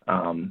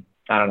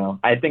I don't know.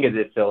 I think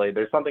it's silly.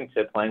 There's something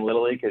to playing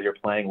Little League because you're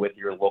playing with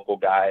your local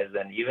guys.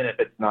 And even if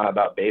it's not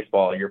about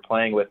baseball, you're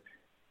playing with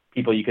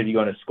people you could be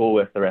going to school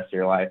with the rest of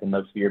your life, and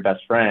those are your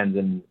best friends.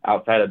 And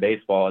outside of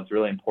baseball, it's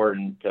really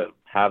important to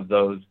have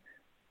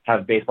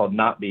baseball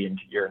not be in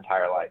your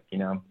entire life,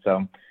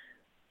 So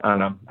I don't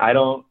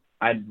know.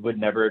 I would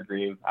never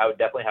agree. I would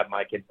definitely have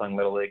my kids playing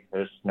Little League.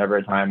 There's never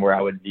a time where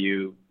I would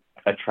view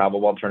a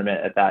travel ball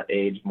tournament at that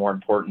age more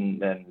important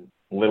than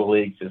Little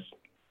League. Just,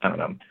 I don't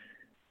know.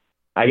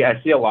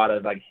 I see a lot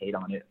of like hate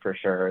on it for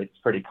sure. It's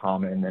pretty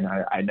common, and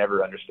I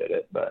never understood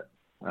it, but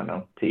I don't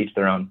know, to each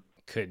their own.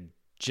 Could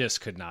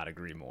not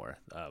agree more.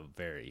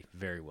 Very,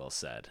 very well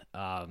said.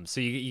 So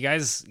you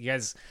guys,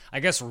 I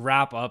guess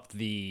wrap up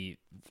the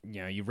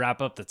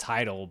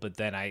title, but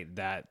then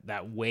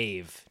that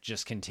wave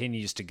just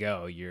continues to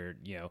go.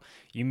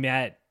 You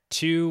met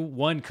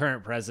one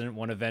current president,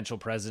 one eventual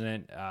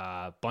president,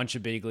 bunch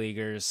of big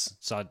leaguers,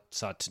 saw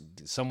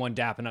someone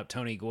dapping up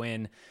Tony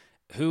Gwynn.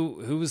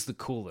 Who was the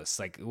coolest?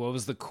 Like, what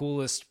was the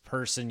coolest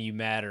person you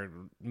met, or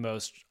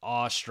most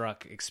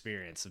awestruck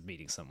experience of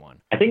meeting someone?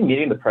 I think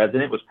meeting the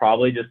president was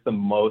probably just the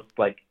most,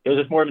 like, it was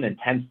just more of an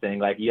intense thing.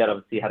 Like, you had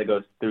to see how to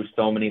go through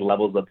so many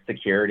levels of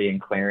security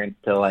and clearance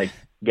to like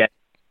get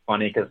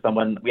funny, because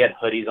we had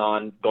hoodies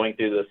on going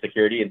through the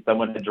security, and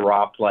someone had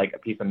dropped like a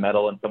piece of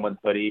metal in someone's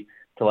hoodie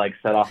to like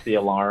set off the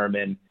alarm.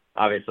 And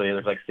obviously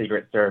there's like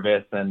Secret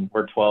Service, and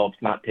we're 12,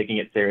 not taking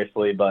it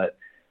seriously. But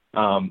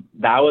that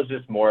was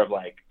just more of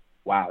like,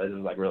 wow, this is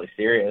like really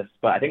serious.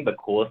 But I think the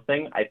coolest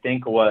thing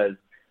was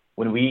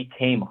when we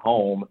came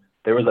home,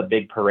 there was a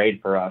big parade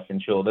for us in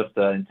Chula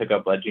Vista and took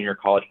up a junior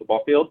college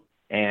football field.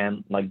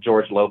 And like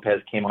George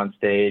Lopez came on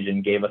stage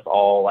and gave us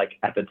all, like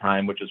at the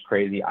time, which was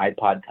crazy,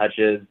 iPod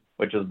touches,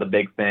 which was the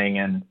big thing.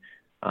 And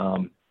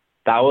that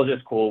was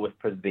just cool with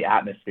the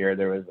atmosphere.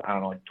 There was, I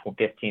don't know, like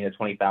 15 to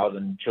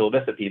 20,000 Chula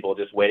Vista people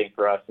just waiting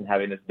for us and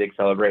having this big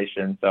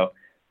celebration. So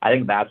I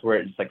think that's where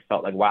it just like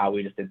felt like, wow,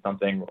 we just did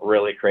something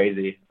really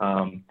crazy.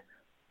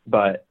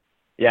 But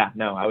yeah,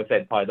 no, I would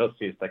say probably those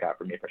two stuck out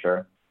for me for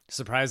sure.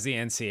 Surprised the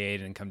NCAA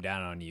didn't come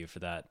down on you for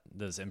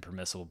those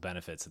impermissible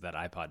benefits of that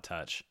iPod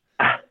touch.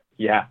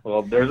 Yeah,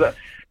 well,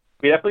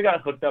 we definitely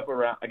got hooked up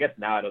around, I guess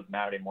now it doesn't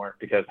matter anymore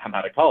because I'm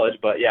out of college,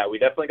 but yeah, we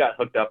definitely got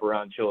hooked up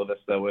around Chula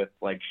Vista with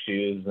like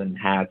shoes and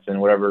hats and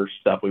whatever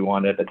stuff we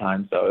wanted at the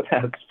time. So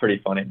that's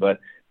pretty funny, but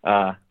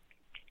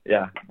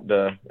yeah,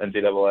 the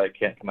NCAA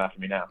can't come after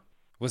me now.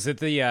 Was it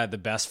the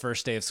best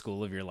first day of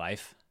school of your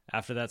life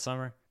after that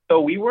summer? So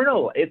we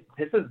weren't.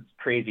 This is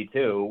crazy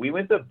too. We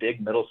went to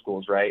big middle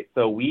schools, right?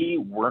 So we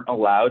weren't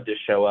allowed to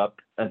show up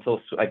until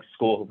like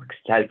school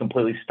had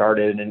completely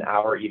started an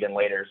hour even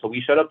later. So we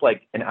showed up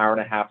like an hour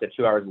and a half to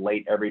 2 hours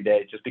late every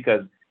day, just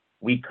because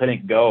we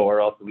couldn't go, or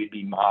else we'd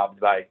be mobbed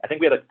by. I think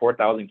we had like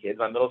 4,000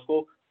 kids on middle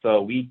school,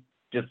 so we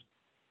just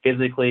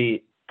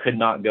physically could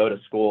not go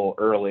to school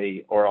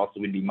early, or else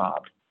we'd be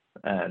mobbed.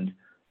 And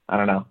I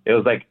don't know. It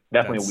was like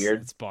definitely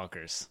weird. It's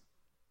bonkers.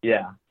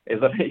 Yeah.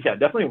 Yeah,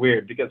 definitely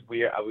weird, because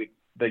we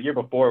the year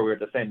before we were at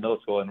the same middle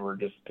school, and we're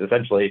just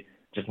essentially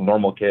just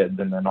normal kids,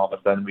 and then all of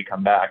a sudden we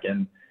come back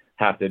and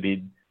have to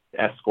be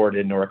escorted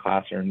into our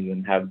classrooms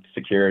and have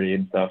security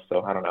and stuff.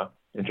 So I don't know.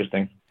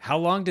 Interesting. How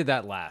long did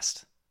that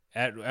last?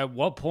 At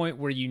what point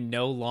were you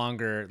no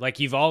longer like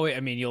you've always? I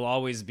mean, you'll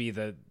always be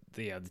the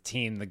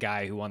team, the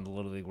guy who won the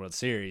Little League World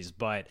Series.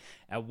 But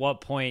at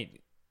what point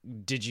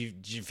did you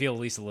feel at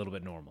least a little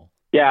bit normal?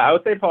 Yeah, I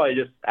would say probably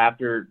just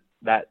after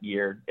that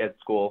year at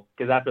school,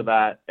 because after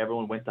that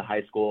everyone went to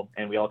high school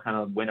and we all kind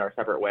of went our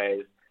separate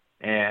ways.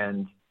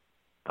 And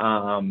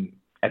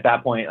at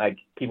that point, like,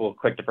 people are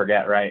quick to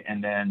forget, right?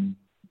 And then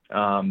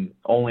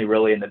only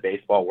really in the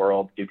baseball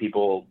world do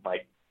people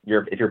like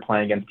if you're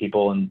playing against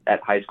people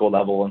at high school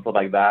level and stuff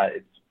like that,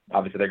 it's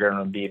obviously they're going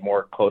to be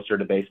more closer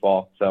to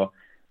baseball. So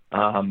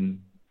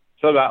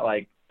about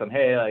like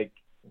hey, like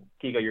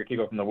Kiko, you're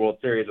Kiko from the World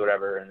Series, or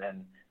whatever. And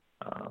then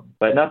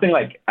but nothing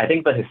like, I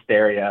think the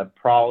hysteria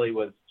probably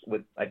was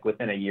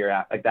within a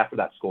year, like after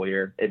that school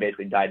year, it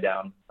basically died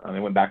down. It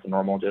went back to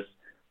normal, just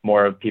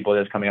more of people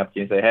just coming up to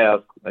you and say, hey,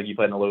 like, you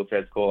played in the Little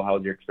League, school, how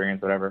was your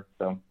experience, whatever.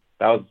 So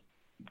that was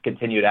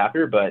continued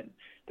after, but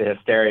the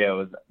hysteria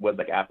was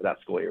like after that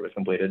school year was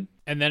completed.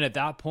 And then at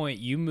that point,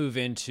 you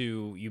make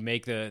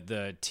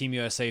the Team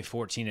USA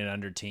 14 and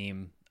under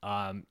team.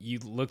 You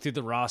look through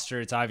the roster.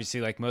 It's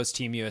obviously, like most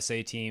Team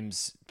USA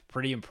teams,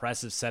 pretty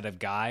impressive set of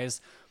guys.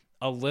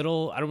 A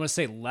little, I don't want to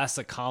say less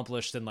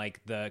accomplished than like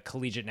the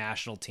collegiate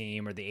national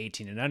team or the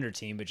 18 and under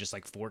team, but just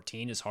like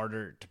 14 is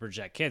harder to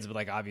project kids. But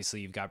like,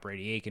 obviously you've got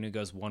Brady Aiken, who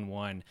goes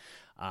 1-1,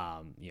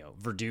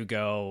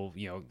 Verdugo,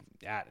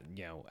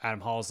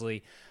 Adam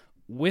Halsley.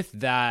 With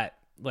that,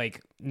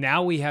 like,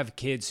 now we have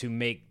kids who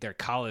make their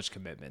college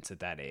commitments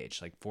at that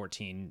age, like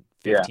 14,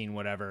 15,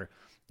 whatever,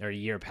 they're a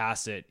year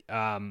past it.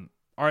 Are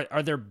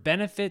there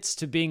benefits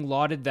to being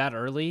lauded that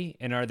early?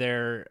 And are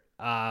there,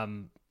 are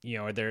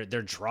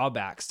there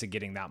drawbacks to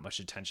getting that much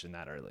attention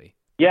that early?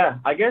 Yeah,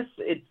 I guess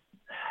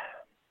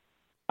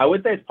I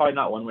would say it's probably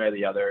not one way or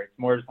the other. It's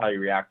more just how you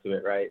react to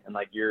it, right? And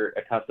like, you're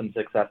accustomed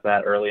to success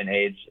that early in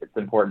age. It's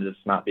important to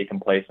just not be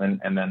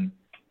complacent. And then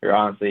you're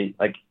honestly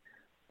like,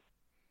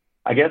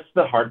 I guess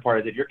the hard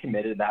part is if you're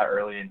committed that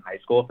early in high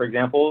school, for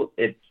example,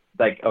 it's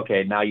like,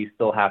 okay, now you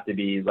still have to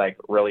be like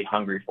really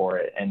hungry for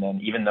it. And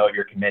then even though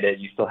you're committed,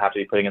 you still have to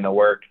be putting in the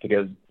work,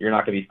 because you're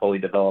not going to be fully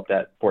developed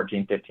at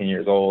 14, 15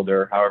 years old,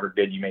 or however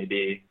good you may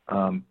be.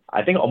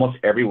 I think almost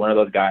every one of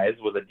those guys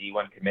was a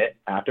D1 commit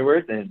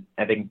afterwards. And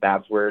I think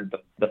that's where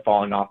the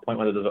falling off point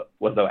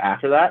was though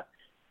after that.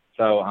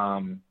 So,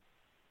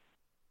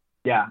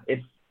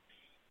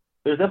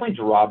 there's definitely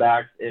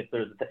drawbacks if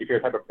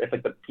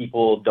like the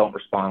people don't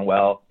respond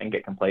well and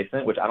get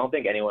complacent, which I don't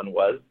think anyone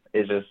was.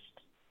 Is just,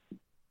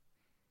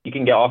 you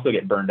can also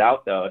get burned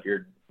out though if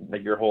you're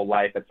like your whole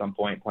life at some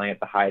point playing at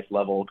the highest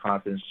level,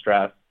 constant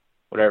stress,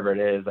 whatever it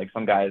is. Like,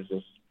 some guys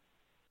just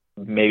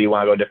maybe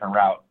want to go a different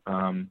route.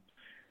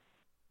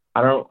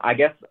 I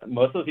guess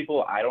most of the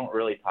people I don't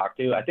really talk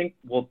to. I think,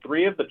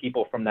 3 of the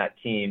people from that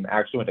team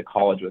actually went to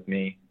college with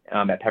me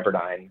at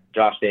Pepperdine.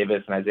 Josh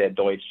Davis and Isaiah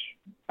Deutsch,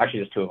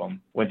 actually just 2 of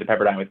them, went to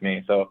Pepperdine with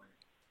me. So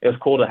it was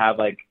cool to have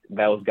like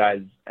those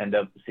guys end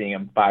up seeing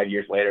them 5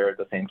 years later at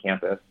the same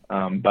campus.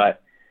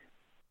 But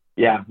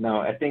yeah, no,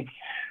 I think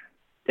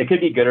it could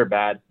be good or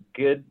bad.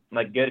 Good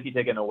if you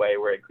take it in a way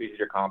where it increases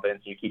your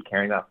confidence, you keep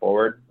carrying that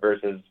forward,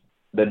 versus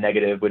the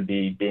negative would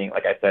be being,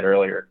 like I said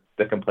earlier,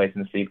 the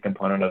complacency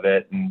component of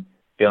it, and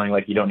feeling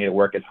like you don't need to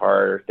work as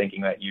hard, or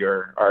thinking that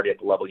you're already at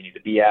the level you need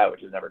to be at,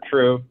 which is never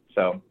true.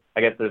 So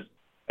I guess there's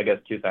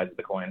 2 sides of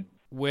the coin.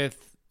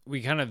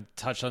 We kind of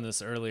touched on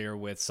this earlier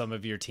with some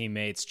of your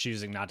teammates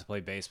choosing not to play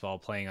baseball,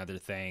 playing other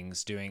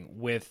things,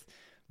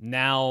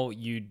 now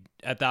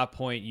at that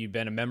point, you'd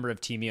been a member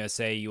of Team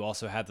USA. You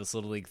also had this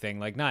Little League thing,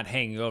 like, not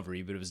hanging over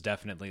you, but it was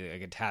definitely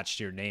like attached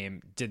to your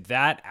name. Did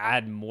that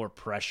add more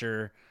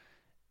pressure,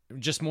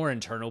 just more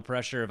internal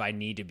pressure of, I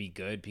need to be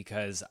good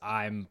because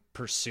I'm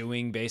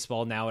pursuing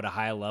baseball now at a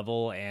high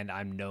level and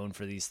I'm known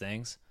for these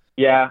things?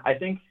 Yeah, I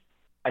think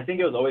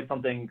it was always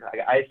something.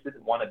 I just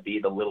didn't want to be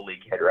the Little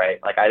League kid, right?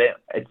 Like,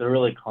 it's a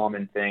really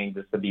common thing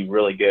just to be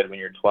really good when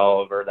you're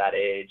 12 or that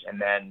age,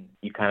 and then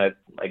you kind of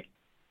like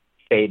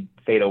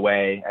fade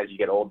away as you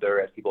get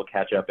older, as people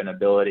catch up in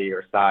ability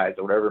or size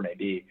or whatever it may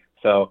be.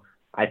 So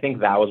I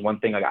think that was one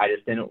thing. Like, I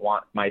just didn't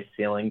want my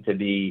ceiling to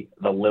be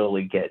the Little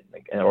League kid,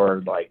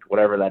 or like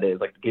whatever that is.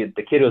 Like, the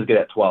kid who was good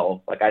at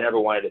 12. Like, I never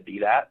wanted to be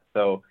that.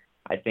 So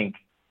I think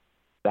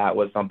that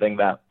was something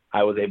that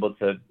I was able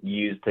to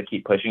use to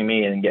keep pushing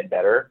me and get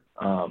better.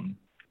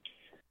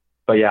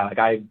 But but yeah, like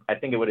I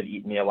think it would have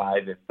eaten me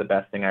alive if the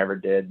best thing I ever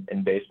did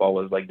in baseball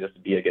was like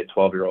just be a good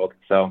 12-year-old.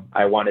 So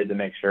I wanted to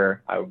make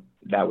sure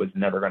that was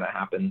never going to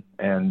happen,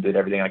 and did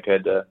everything I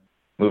could to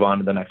move on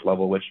to the next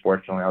level, which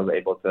fortunately I was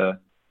able to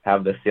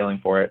have the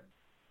ceiling for it.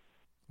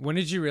 When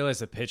did you realize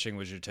that pitching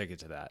was your ticket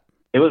to that?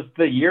 It was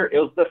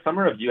the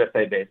summer of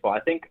USA Baseball.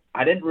 I think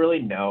I didn't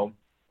really know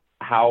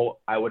how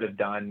I would have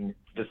done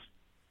just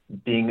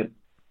being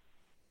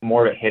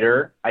more of a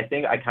hitter. I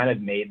think I kind of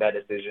made that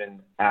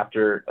decision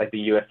after like the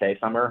USA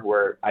summer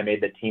where I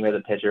made the team as a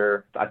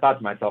pitcher. I thought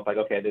to myself, like,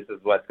 okay, this is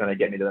what's going to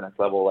get me to the next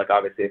level. Like,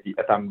 obviously,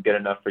 if I'm good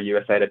enough for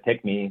USA to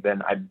pick me,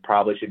 then I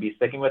probably should be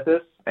sticking with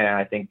this. And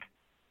I think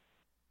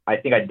I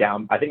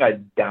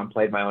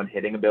downplayed my own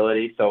hitting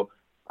ability. So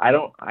I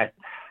don't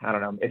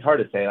know. It's hard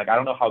to say. Like, I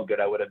don't know how good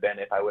I would have been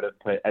if I would have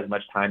put as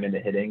much time into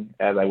hitting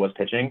as I was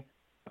pitching.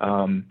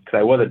 Because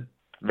I was a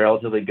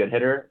relatively good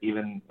hitter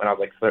even when I was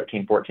like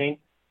 13, 14.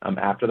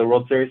 After the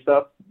World Series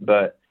stuff,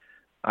 but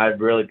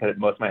I've really put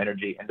most of my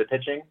energy into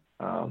pitching.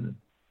 But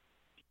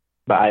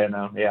I don't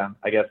know. Yeah,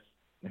 I guess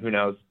who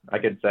knows? I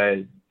could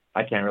say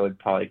I can't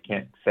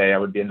say I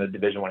would be in the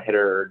Division I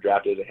hitter or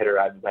drafted as a hitter.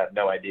 I have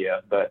no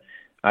idea, but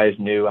I just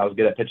knew I was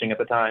good at pitching at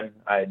the time.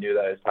 I knew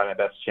that it was probably my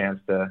best chance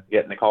to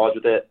get into college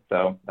with it,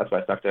 so that's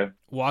what I stuck to.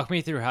 Walk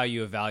me through how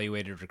you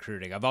evaluated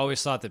recruiting. I've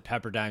always thought that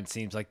Pepperdine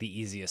seems like the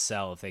easiest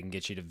sell if they can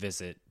get you to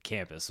visit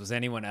campus. Was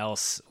anyone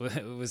else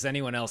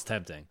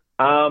tempting?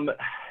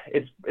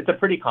 It's a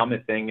pretty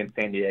common thing in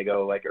San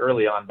Diego. Like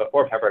early on,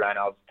 before Pepperdine,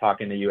 I was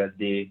talking to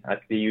USD. I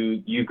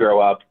think you grow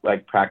up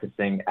like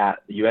practicing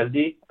at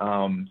USD,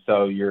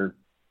 so you're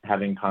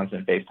having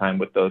constant FaceTime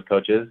with those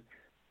coaches.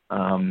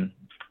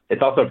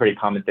 It's also a pretty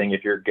common thing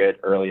if you're good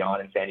early on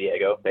in San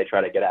Diego. They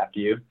try to get after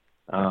you.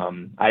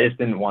 I just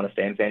didn't want to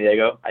stay in San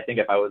Diego. I think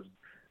if I was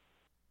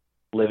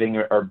living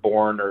or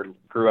born or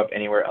grew up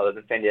anywhere other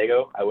than San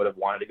Diego, I would have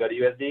wanted to go to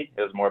USD.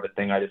 It was more of a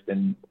thing. I just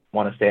didn't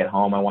want to stay at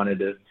home. I wanted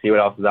to see what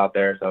else was out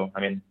there. So,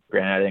 I mean,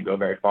 granted, I didn't go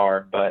very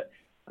far, but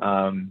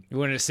you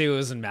wanted to see what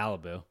was in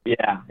Malibu.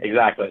 Yeah,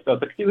 exactly. So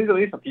it's at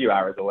least a few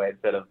hours away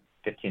instead of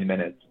 15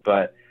 minutes.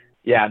 But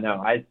yeah,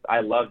 no, I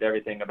loved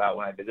everything about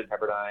when I visited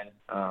Pepperdine.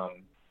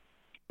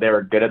 They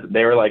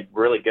were like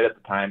really good at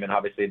the time. And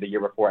obviously the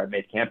year before I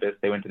made campus,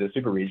 they went to the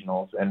super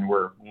regionals and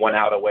were one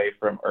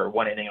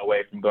inning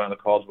away from going to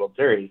the College World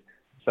Series.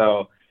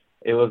 So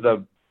it was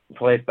a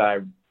place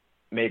that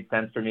made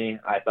sense for me.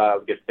 I thought I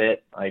was a good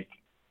fit. Like,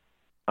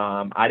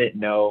 I didn't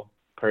know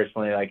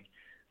personally, like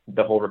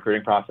the whole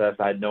recruiting process.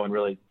 I had no one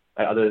really,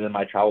 other than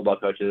my travel ball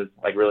coaches,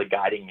 like really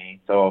guiding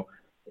me. So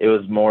it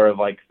was more of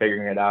like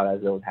figuring it out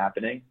as it was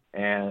happening.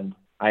 And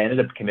I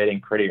ended up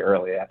committing pretty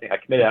early. I think I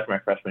committed after my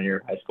freshman year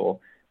of high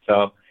school.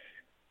 So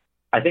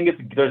I think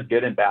there's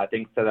good and bad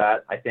things to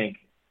that. I think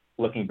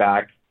looking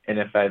back, and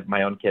if I had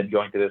my own kid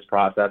going through this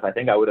process, I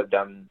think I would have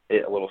done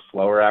it a little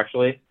slower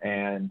actually.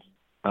 And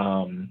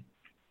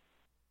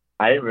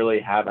I didn't really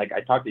have, like,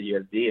 I talked to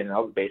USD and that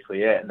was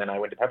basically it. And then I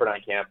went to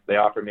Pepperdine camp. They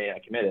offered me, I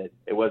committed.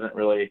 It wasn't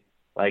really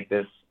like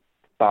this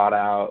thought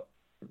out,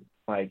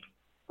 like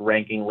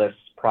ranking list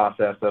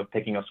process of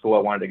picking a school I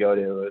wanted to go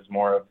to. It was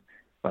more of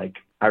like,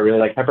 I really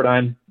like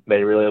Pepperdine.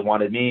 They really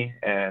wanted me,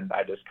 and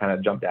I just kind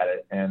of jumped at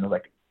it. And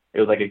it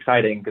was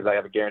exciting because I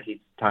have a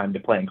guaranteed time to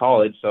play in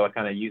college, so I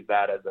kind of used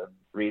that as a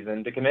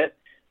reason to commit.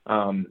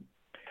 I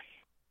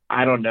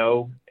don't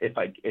know if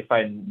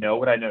I know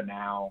what I know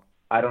now.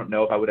 I don't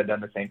know if I would have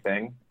done the same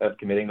thing of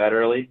committing that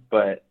early,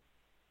 but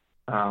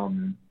I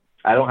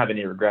don't have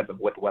any regrets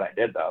with what I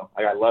did though.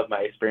 Like, I love my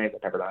experience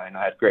at Pepperdine.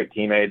 I had great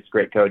teammates,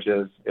 great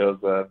coaches. It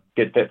was a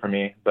good fit for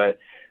me, but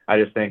I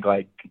just think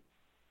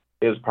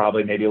it was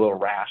probably maybe a little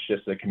rash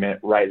just to commit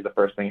right as the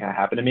first thing that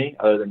happened to me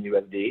other than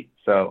USD.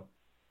 So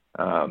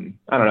I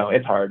don't know.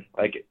 It's hard.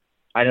 Like,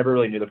 I never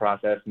really knew the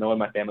process. No one in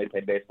my family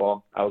played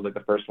baseball. I was like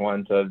the first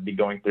one to be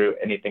going through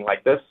anything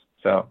like this.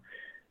 So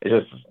it's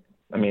just,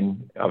 I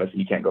mean, obviously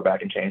you can't go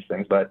back and change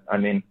things, but I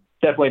mean,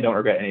 definitely don't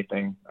regret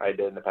anything I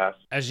did in the past.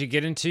 As you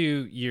get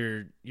into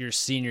your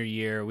senior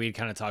year, we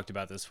kind of talked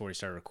about this before we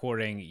started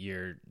recording.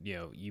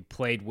 You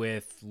played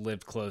with,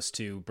 lived close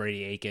to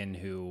Brady Aiken,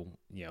 who,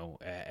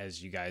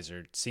 as you guys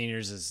are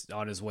seniors, is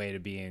on his way to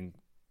being,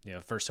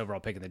 first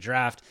overall pick in the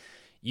draft.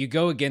 You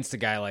go against a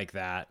guy like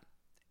that,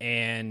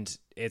 and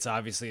it's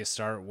obviously a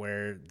start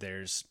where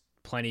there's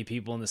plenty of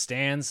people in the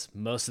stands.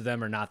 Most of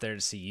them are not there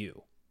to see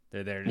you.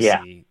 They're there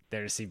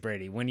to see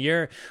Brady.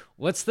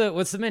 What's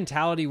the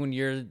mentality when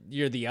you're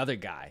the other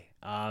guy?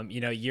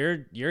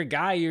 You're a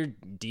guy, you're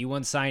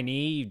D1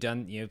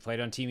 signee, you've played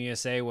on Team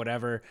USA,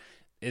 whatever.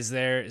 Is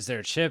there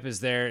a chip?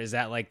 Is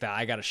that like the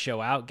I got to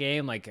show out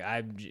game? Like,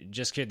 I'm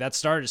just kidding. That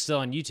start is still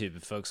on YouTube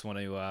if folks want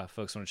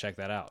to check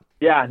that out.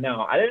 Yeah,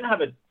 no, I didn't have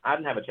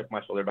a chip on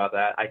my shoulder about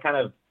that.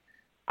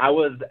 I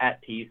was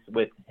at peace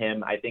with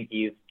him. I think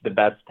he's the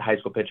best high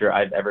school pitcher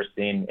I've ever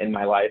seen in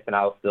my life, and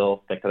I'll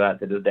still stick to that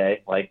to this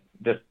day. Like,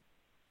 just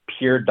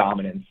pure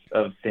dominance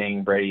of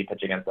seeing Brady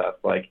pitch against us.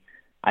 Like,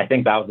 I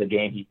think that was the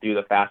game he threw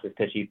the fastest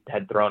pitch he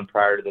had thrown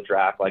prior to the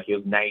draft. Like, he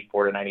was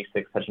 94 to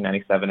 96, touching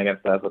 97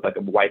 against us with like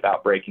a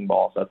wipeout breaking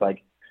ball. So it's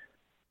like,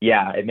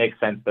 yeah, it makes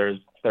sense. There's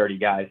 30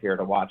 guys here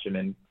to watch him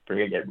and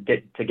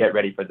get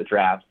ready for the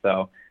draft.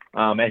 So,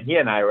 and he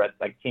and I were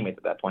like teammates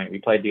at that point. We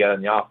played together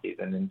in the off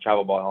season and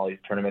travel ball and all these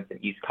tournaments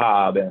in East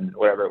Cobb and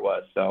whatever it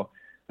was. So,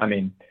 I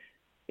mean,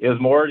 it was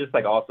more just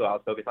like also I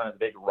was focused on a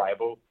big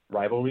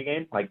rivalry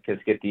game, like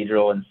because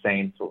Cathedral and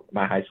Saints,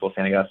 my high school,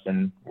 St.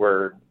 Augustine,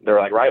 they're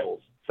like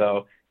rivals.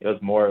 So it was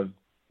more of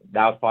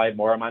that was probably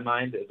more on my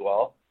mind as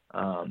well.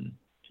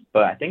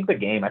 But I think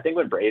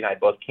when Brady and I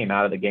both came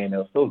out of the game, it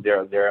was still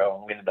 0-0,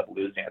 and we ended up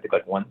losing, I think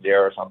like 1-0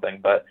 or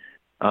something. But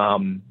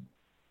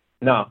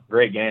no,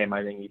 great game.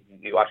 I think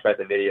you watch back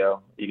the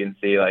video, you can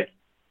see like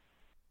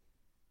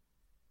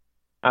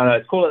I don't know.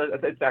 It's cool.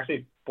 It's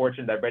actually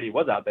fortunate that Brady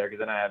was out there because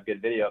then I have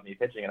good video of me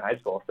pitching in high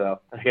school. So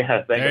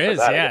yeah, there is.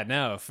 Yeah,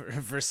 no,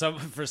 for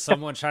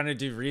someone trying to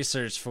do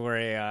research for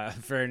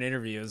an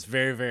interview, it was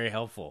very, very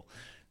helpful.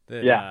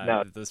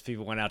 That, those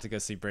people went out to go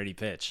see Brady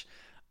pitch.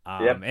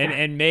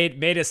 And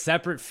made a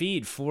separate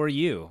feed for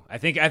you. I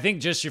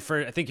think just your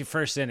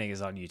first inning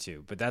is on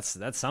YouTube, but that's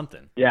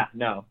something. Yeah,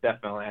 no,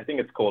 definitely. I think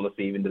it's cool to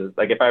see even to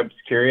like if I was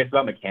curious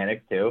about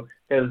mechanics too,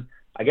 because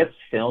I guess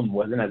film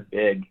wasn't as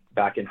big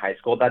back in high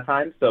school at that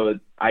time. So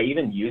I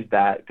even used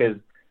that because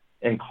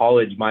in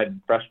college, my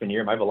freshman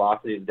year, my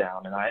velocity was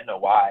down and I didn't know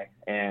why.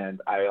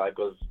 And I like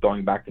was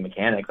going back to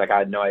mechanics. Like I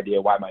had no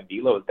idea why my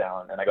velo was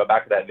down. And I go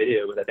back to that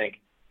video because I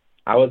think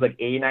I was like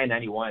 89,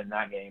 91 in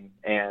that game.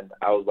 And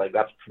I was like,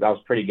 that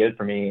was pretty good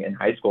for me in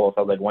high school.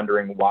 So I was like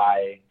wondering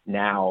why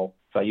now.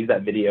 So I used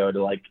that video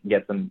to like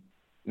get some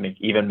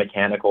even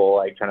mechanical,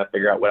 like trying to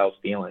figure out what I was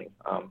feeling.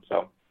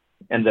 So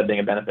ends up being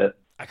a benefit.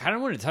 I kind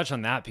of want to touch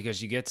on that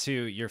because you get to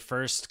your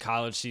first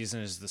college season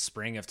is the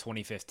spring of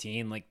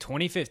 2015. Like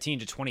 2015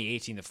 to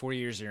 2018, the 4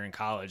 years you're in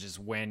college is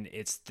when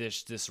it's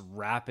this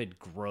rapid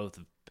growth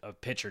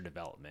of pitcher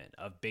development,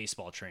 of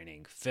baseball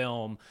training,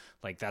 film.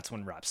 Like that's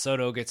when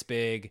Rapsodo gets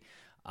big.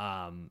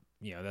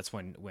 That's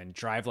when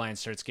Driveline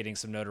starts getting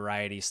some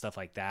notoriety, stuff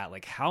like that.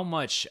 Like how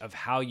much of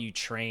how you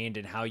trained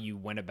and how you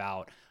went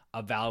about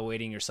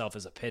evaluating yourself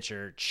as a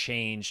pitcher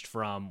changed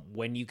from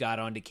when you got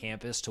onto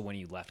campus to when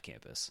you left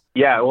campus?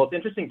 Yeah, well, it's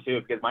interesting too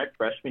because my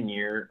freshman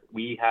year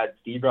we had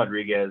Steve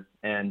Rodriguez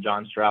and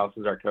John Strauss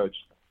as our coaches,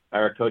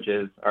 our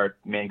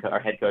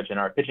head coach and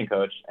our pitching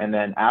coach. And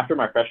then after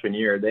my freshman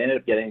year, they ended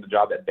up getting the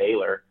job at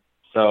Baylor.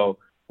 So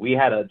we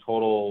had a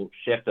total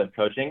shift of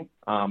coaching.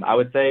 I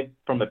would say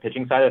from the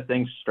pitching side of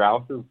things,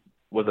 Strauss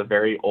was a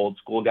very old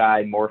school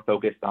guy, more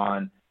focused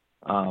on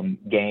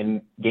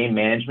game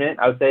management.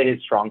 I would say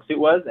his strong suit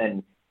was,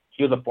 and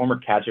he was a former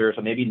catcher,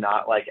 so maybe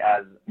not like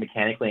as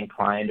mechanically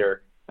inclined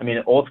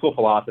old school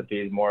philosophy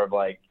is more of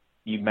like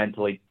you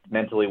mentally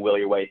will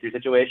your way through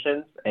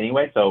situations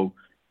anyway. So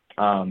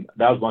that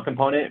was one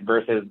component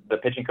versus the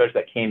pitching coach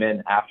that came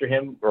in after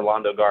him,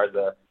 Rolando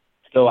Garza.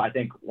 Still, I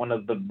think one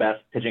of the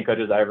best pitching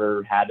coaches I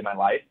ever had in my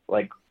life,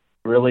 like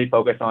really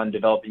focused on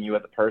developing you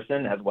as a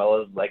person as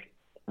well as like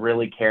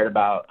really cared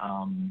about,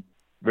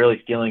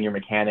 really feeling your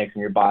mechanics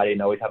and your body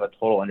and always have a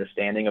total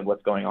understanding of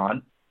what's going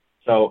on.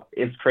 So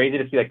it's crazy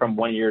to see like from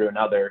one year to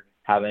another,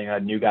 having a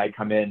new guy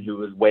come in who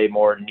was way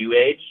more new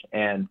age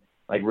and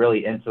like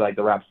really into like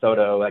the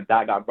Rapsodo, like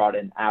that got brought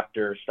in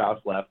after Strauss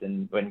left.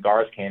 And when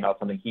Garz came out,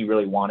 something he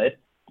really wanted.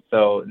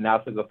 So now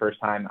this is the first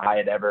time I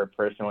had ever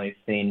personally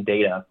seen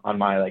data on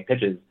my like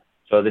pitches.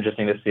 So it's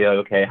interesting to see like,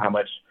 okay, how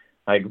much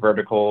like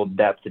vertical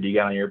depth did you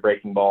get on your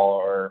breaking ball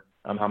or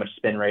how much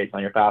spin rates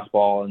on your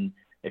fastball. And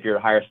if you're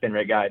a higher spin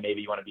rate guy,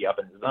 maybe you want to be up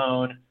in the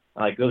zone.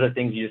 Like those are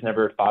things you just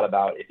never thought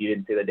about if you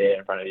didn't see the data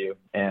in front of you.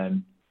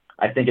 And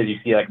I think as you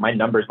see, like my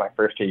numbers my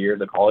first 2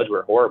 years of college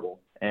were horrible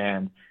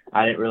and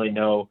I didn't really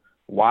know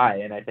why.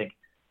 And I think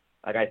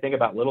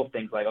about little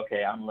things like,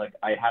 okay,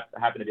 I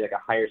happen to be like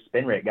a higher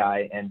spin rate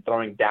guy and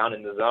throwing down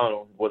in the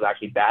zone was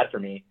actually bad for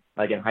me.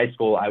 Like in high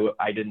school,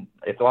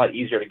 it's a lot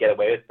easier to get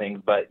away with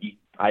things, but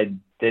I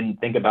didn't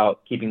think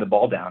about keeping the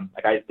ball down.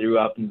 Like I threw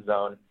up in the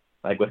zone,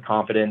 like with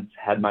confidence,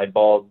 had my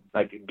ball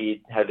like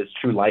had this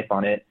true life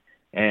on it.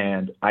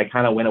 And I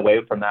kind of went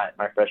away from that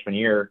my freshman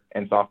year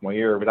and sophomore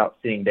year without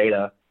seeing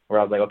data where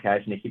I was like, okay, I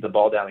just need to keep the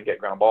ball down and get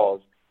ground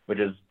balls, which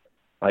is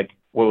like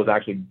what was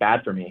actually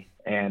bad for me.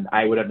 And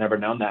I would have never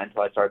known that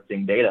until I started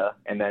seeing data.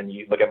 And then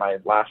you look at my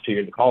last 2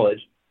 years of college,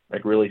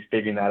 like really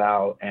figuring that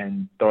out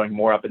and throwing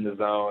more up in the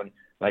zone,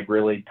 like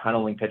really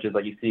tunneling pitches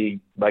like you see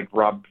like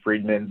Rob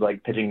Friedman's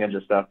like pitching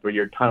ninja stuff where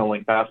you're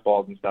tunneling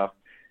fastballs and stuff.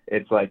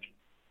 It's like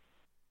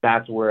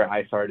that's where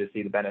I started to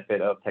see the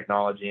benefit of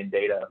technology and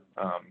data.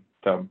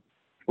 So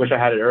wish I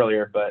had it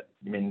earlier, but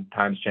I mean,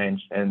 times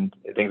change and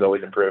things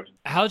always improve.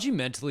 How'd you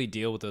mentally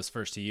deal with those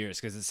first 2 years?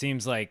 Because it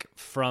seems like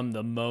from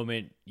the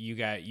moment you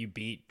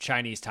beat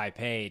Chinese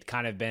Taipei, it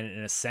kind of been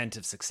an ascent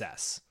of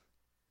success.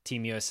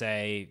 Team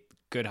USA,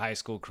 good high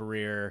school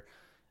career,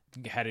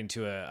 heading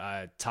to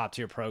a top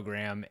tier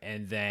program,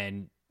 and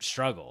then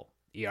struggle.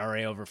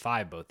 ERA over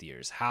 5 both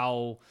years.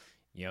 How,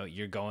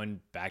 you're going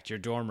back to your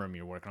dorm room,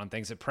 you're working on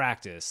things at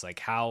practice. Like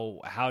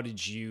how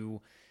did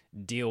you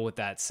deal with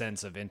that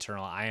sense of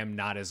internal, I am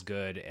not as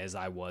good as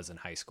I was in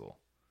high school?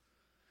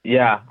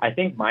 Yeah, I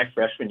think my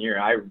freshman year,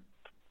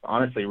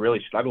 honestly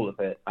really struggled with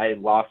it. I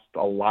lost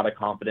a lot of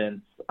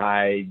confidence.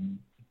 I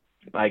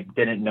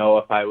didn't know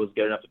if I was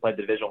good enough to play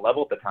divisional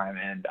level at the time,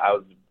 and I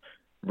was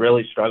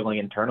really struggling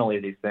internally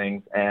with these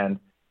things. And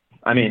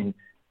I mean,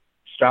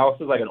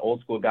 Strauss is like an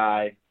old school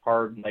guy,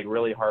 hard, like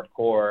really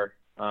hardcore,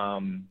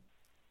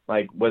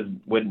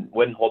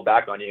 wouldn't hold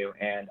back on you.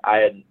 And I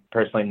had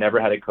personally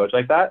never had a coach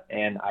like that.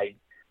 And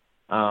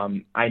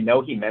I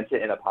know he meant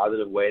it in a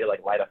positive way to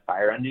like light a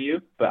fire under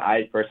you, but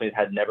I personally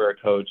had never a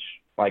coach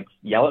like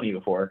yell at me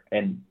before,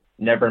 and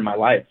never in my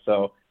life.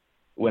 So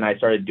when I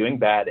started doing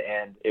bad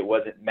and it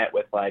wasn't met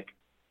with like,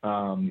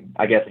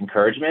 I guess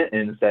encouragement,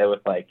 and instead with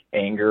like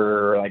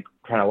anger or like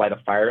trying to light a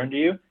fire under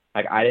you,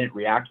 like I didn't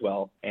react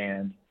well.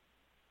 And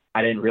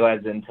I didn't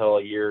realize it until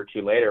a year or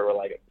two later where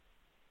like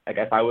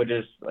if I would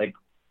just like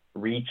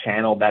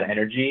rechannel that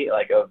energy,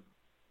 like of,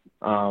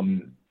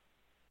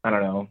 I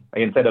don't know,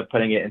 like instead of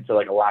putting it into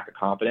like a lack of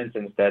confidence,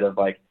 instead of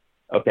like,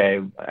 okay,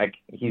 like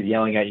he's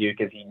yelling at you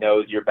because he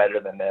knows you're better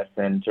than this,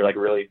 and to like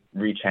really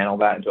rechannel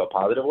that into a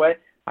positive way,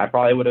 I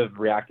probably would have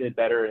reacted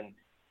better and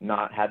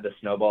not had the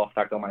snowball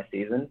effect on my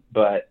season.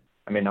 But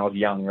I mean, I was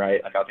young,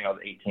 right? Like I think I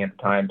was 18 at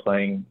the time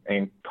playing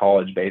in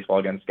college baseball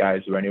against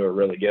guys who I knew were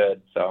really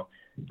good. So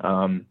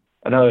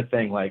another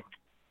thing, like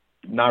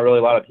not really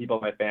a lot of people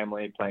in my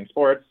family playing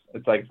sports.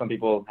 It's like some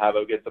people have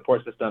a good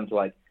support system to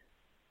like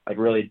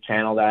really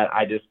channel that.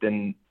 I just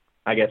didn't,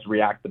 I guess,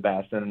 react the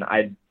best, and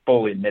I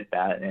fully admit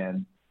that.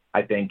 And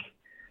I think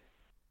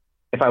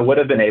if I would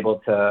have been able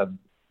to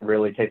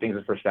really take things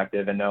in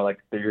perspective and know like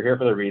you're here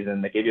for the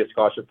reason, they gave you a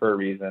scholarship for a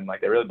reason,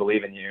 like they really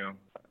believe in you,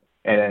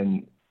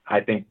 and I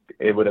think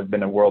it would have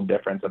been a world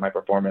difference in my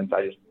performance.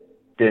 I just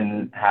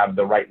didn't have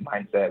the right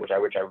mindset, which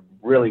I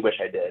really wish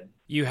I did.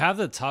 You have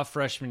the tough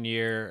freshman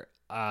year.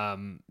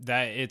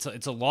 That it's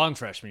a long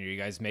freshman year. You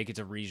guys make it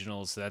to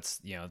regionals, so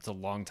that's, it's a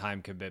long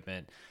time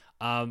commitment.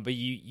 But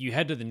you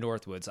head to the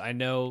Northwoods. I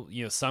know,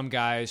 some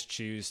guys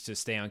choose to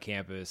stay on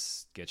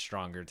campus, get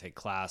stronger, take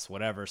class,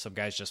 whatever. Some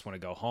guys just want to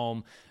go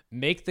home.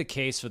 Make the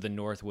case for the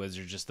Northwoods,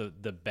 or just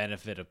the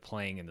benefit of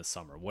playing in the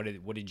summer. What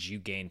did you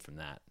gain from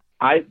that?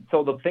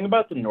 So the thing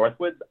about the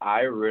Northwoods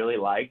I really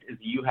liked is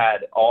you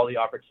had all the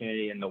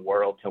opportunity in the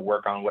world to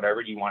work on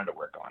whatever you wanted to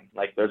work on.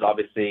 Like there's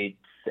obviously,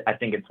 I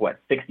think it's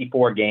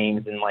 64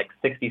 games in like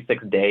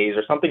 66 days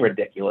or something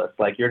ridiculous.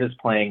 Like you're just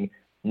playing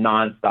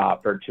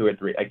nonstop for 2 or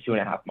 3, like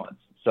 2.5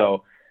 months.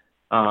 So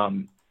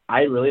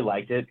I really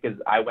liked it because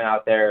I went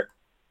out there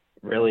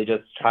really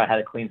just had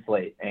a clean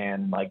slate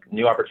and like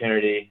new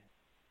opportunity,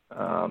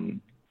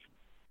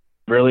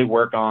 really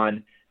work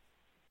on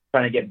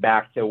trying to get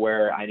back to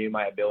where I knew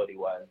my ability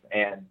was.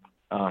 And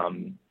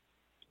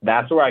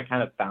that's where I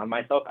kind of found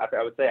myself after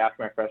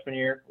my freshman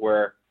year,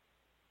 where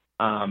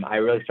I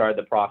really started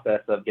the process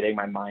of getting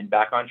my mind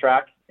back on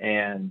track.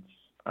 And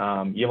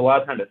you have a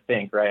lot of time to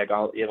think, right?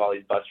 Like you have all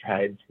these bus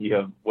rides, you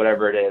have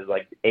whatever it is,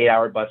 like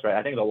 8-hour bus ride.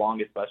 I think the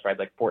longest bus ride is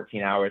like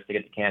 14 hours to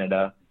get to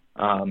Canada.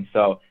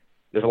 So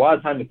there's a lot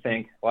of time to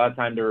think, a lot of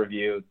time to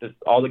review. Just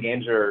all the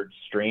games are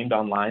streamed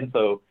online,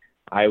 so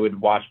I would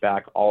watch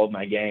back all of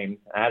my games.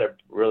 I had a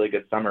really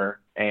good summer,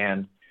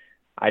 and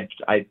I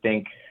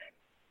think,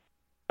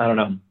 I don't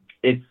know,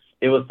 it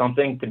was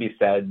something to be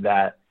said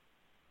that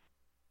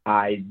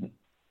I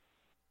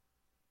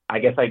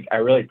guess I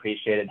really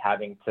appreciated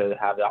having to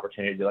have the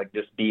opportunity to like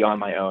just be on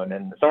my own.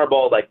 And the summer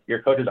ball, like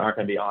your coaches aren't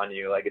going to be on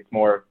you. Like it's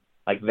more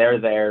like they're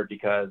there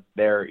because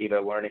they're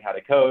either learning how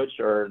to coach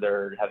or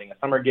they're having a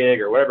summer gig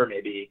or whatever it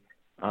may be.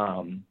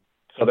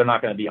 So they're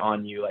not going to be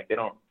on you. Like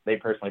they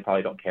personally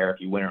probably don't care if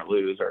you win or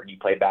lose or you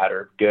play bad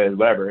or good,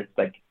 whatever. It's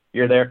like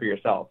you're there for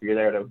yourself. You're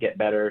there to get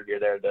better. You're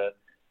there to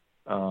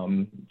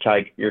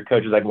like your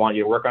coaches like want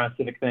you to work on a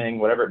specific thing,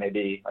 whatever it may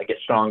be, like get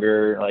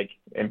stronger, like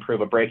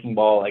improve a breaking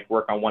ball, like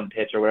work on one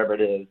pitch or whatever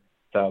it is.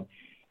 So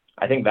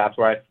I think that's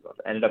where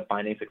I ended up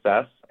finding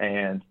success.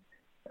 And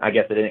I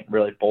guess it didn't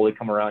really fully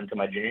come around until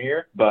my junior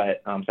year,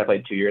 but so I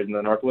played 2 years in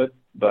the Northwoods.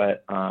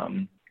 But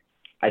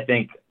I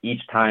think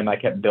each time I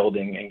kept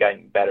building and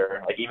getting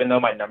better. Like even though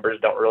my numbers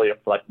don't really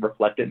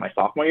reflect it my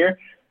sophomore year,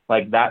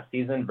 like that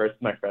season versus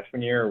my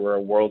freshman year were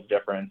a world's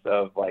difference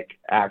of like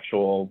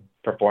actual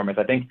performance.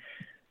 I think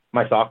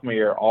my sophomore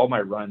year, all my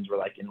runs were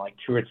like in like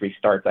 2 or 3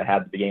 starts I had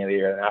at the beginning of the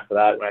year. And after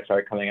that, when I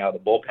started coming out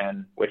of the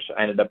bullpen, which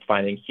I ended up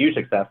finding huge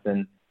success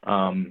in,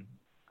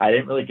 I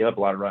didn't really give up a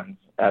lot of runs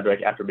after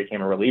I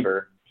became a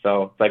reliever.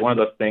 So it's like one of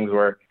those things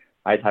where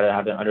I had to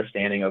have an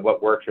understanding of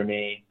what worked for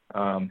me,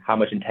 how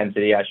much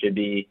intensity I should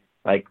be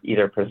like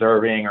either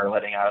preserving or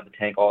letting out of the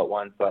tank all at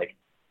once. Like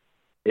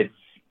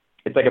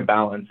it's like a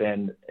balance.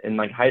 And in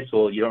like high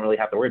school, you don't really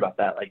have to worry about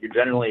that. Like if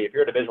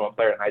you're a Division I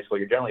player in high school,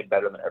 you're generally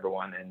better than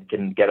everyone and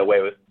can get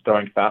away with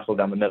throwing fastball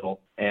down the middle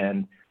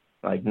and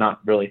like not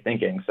really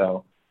thinking.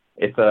 So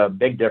it's a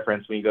big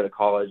difference when you go to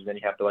college. Then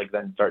you have to like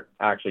then start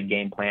actually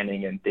game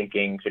planning and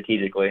thinking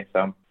strategically.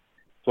 So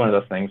it's one of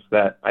those things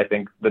that I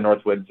think the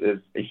Northwoods is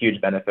a huge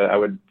benefit. I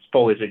would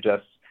fully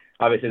suggest,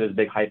 obviously there's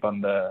big hype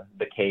on the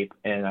Cape,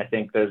 and I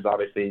think there's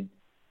obviously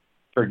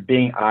for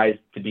being eyes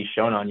to be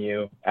shown on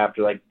you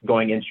after like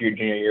going into your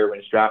junior year when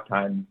it's draft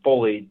time,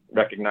 fully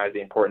recognize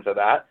the importance of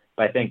that.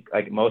 But I think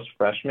like most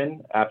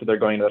freshmen after they're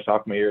going into their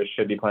sophomore years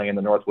should be playing in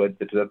the Northwoods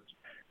because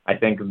I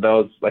think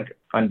those like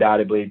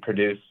undoubtedly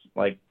produce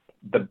like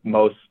the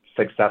most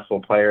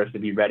successful players to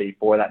be ready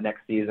for that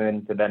next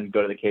season to then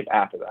go to the Cape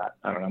after that.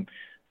 I don't know.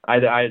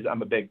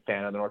 I'm a big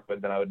fan of the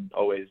Northwoods, and I would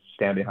always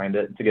stand behind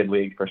it. It's a good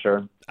league for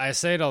sure. I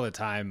say it all the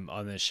time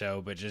on this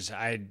show, but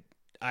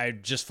I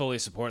just fully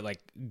support like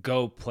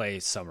go play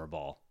summer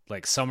ball.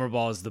 Like summer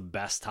ball is the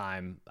best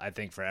time I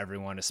think for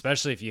everyone,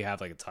 especially if you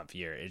have like a tough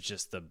year. It's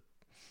just the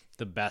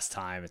best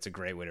time. It's a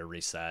great way to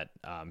reset.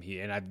 I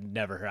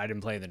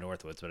didn't play in the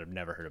Northwoods, but I've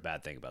never heard a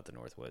bad thing about the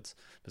Northwoods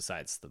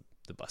besides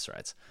the bus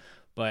rides.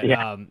 But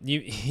yeah.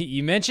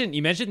 You mentioned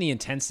the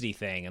intensity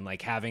thing and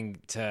like having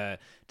to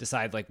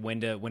decide like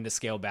when to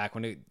scale back.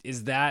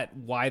 Is that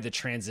why the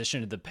transition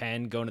to the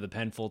pen, going to the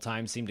pen full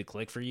time, seemed to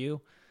click for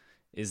you?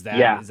 Is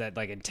that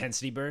like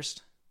intensity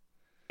burst?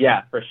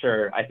 Yeah, for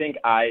sure. I think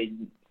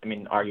argue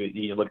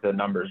you look at the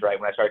numbers, right?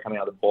 When I started coming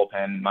out of the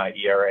bullpen, my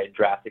ERA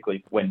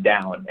drastically went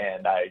down,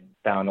 and I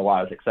found a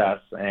lot of success.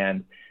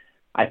 And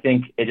I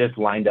think it just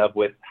lined up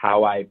with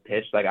how I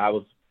pitched. Like I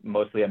was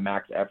mostly a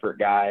max effort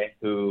guy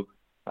who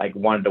like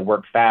wanted to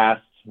work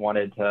fast,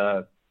 wanted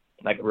to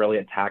like really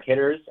attack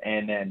hitters.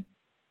 And then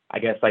I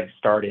guess like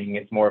starting,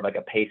 it's more of like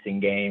a pacing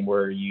game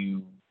where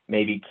you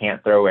maybe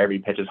can't throw every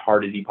pitch as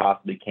hard as you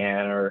possibly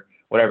can or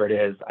whatever it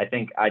is. I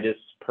think I just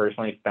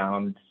personally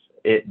found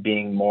it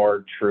being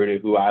more true to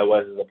who I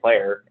was as a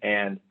player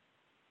and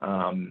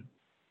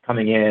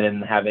coming in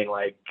and having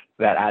like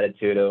that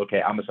attitude of,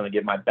 okay, I'm just going to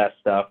give my best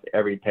stuff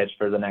every pitch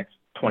for the next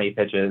 20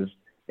 pitches.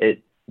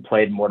 It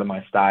played more to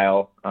my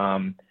style.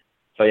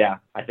 So yeah,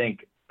 I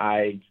think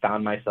I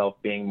found myself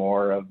being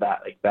more of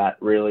that, like that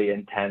really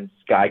intense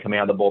guy coming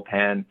out of the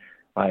bullpen.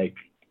 Like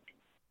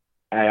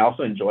I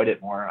also enjoyed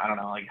it more. I don't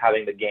know, like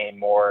having the game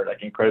more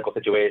like in critical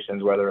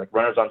situations, whether like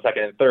runners on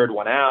second and third,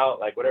 one out,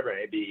 like whatever it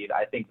may be.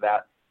 I think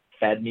that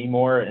fed me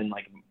more and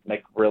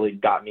like really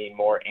got me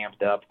more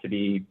amped up to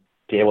be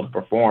able to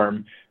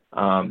perform.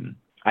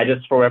 I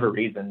just, for whatever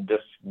reason,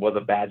 just was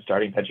a bad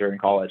starting pitcher in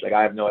college. Like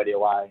I have no idea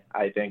why.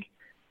 I think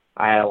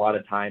I had a lot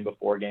of time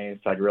before games,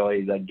 so I'd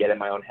really like get in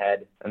my own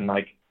head and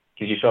like,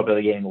 because you show up to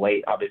the game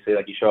late, obviously,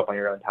 like you show up on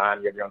your own time,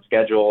 you have your own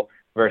schedule,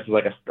 versus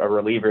like a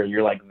reliever,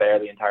 you're like there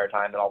the entire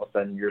time, and all of a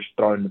sudden you're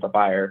thrown into the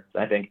fire. So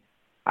I think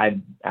I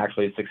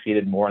actually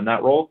succeeded more in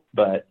that role.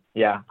 But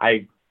yeah,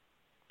 I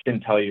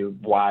couldn't tell you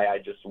why I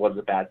just was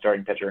a bad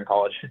starting pitcher in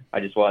college. I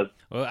just was.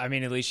 Well, I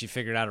mean, at least you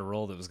figured out a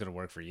role that was going to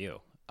work for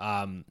you.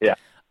 Yeah.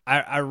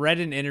 I read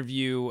an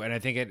interview, and I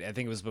think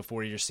it was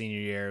before your senior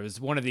year. It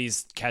was one of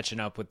these catching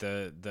up with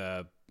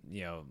the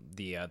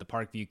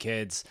Parkview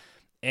kids,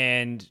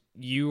 and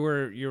you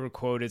were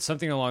quoted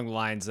something along the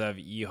lines of,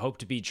 "You hope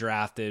to be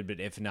drafted,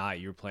 but if not,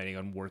 you're planning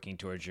on working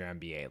towards your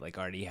MBA." Like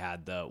already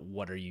had the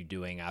 "what are you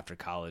doing after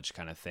college"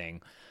 kind of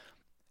thing.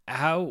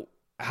 How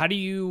do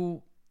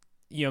you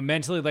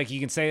mentally, like you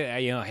can say,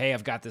 hey,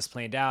 I've got this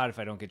planned out if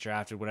I don't get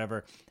drafted,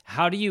 whatever.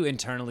 How do you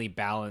internally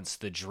balance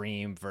the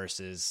dream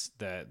versus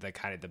the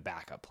kind of the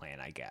backup plan,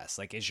 I guess?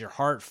 Like, is your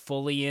heart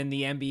fully in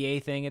the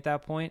NBA thing at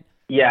that point?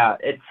 Yeah,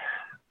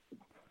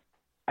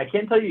 I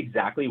can't tell you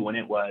exactly when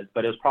it was,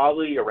 but it was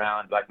probably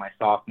around like my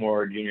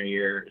sophomore or junior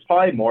year. It's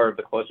probably more of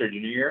the closer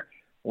junior year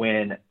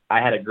when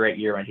I had a great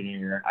year my junior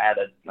year. I had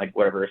a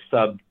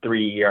sub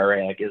 3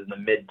 ERA, like it was in the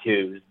mid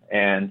twos,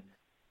 and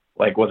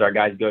like was our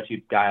guy's go-to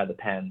guy out of the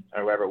pen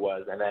or whatever it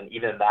was. And then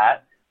even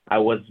that, I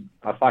was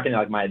talking to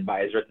like my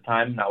advisor at the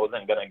time, and I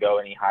wasn't going to go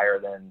any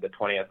higher than the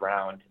 20th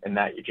round in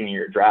that junior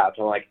year draft.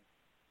 So like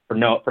for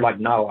not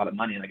a lot of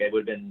money, like it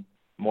would have been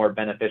more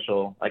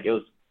beneficial. Like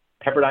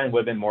Pepperdine would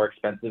have been more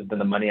expensive than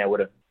the money I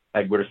would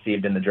have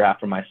received in the draft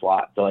from my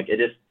slot. So like it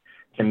just,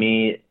 to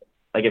me,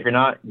 like if you're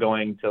not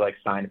going to like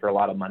sign for a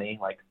lot of money,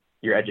 like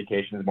your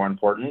education is more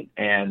important.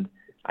 And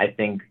I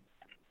think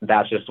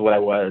that's just what I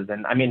was.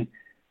 And I mean,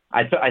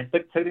 I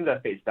took things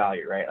at face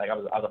value, right? Like I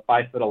was a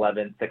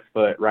 5'11", 6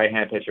 foot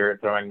right-hand pitcher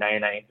throwing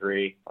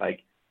 90-93.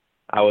 Like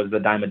I was a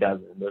dime a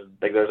dozen.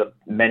 There's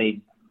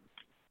many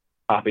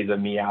copies of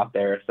me out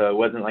there, so it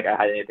wasn't like I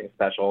had anything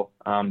special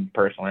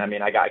personally. I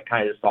mean, I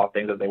kind of just saw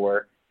things as they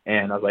were,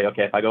 and I was like,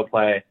 okay, if I go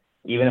play,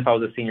 even if I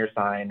was a senior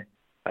sign,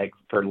 like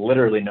for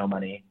literally no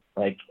money,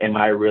 like am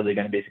I really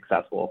going to be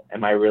successful?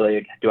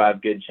 Do I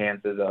have good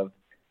chances of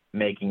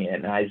making it?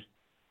 And I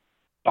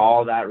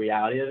saw that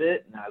reality of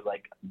it, and I was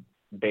like,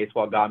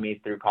 baseball got me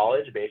through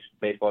college.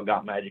 Baseball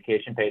got my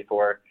education paid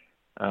for.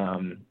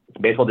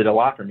 Baseball did a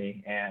lot for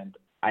me, and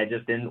I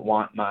just didn't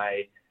want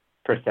my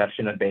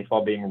perception of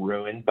baseball being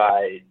ruined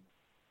by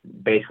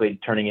basically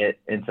turning it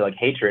into like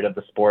hatred of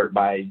the sport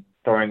by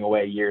throwing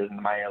away years in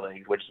the minor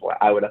leagues, which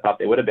I would have thought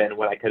they would have been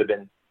when I could have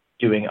been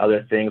doing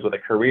other things with a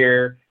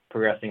career,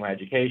 progressing my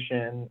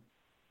education.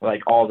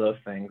 Like all those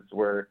things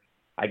were,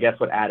 I guess,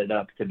 what added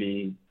up to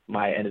be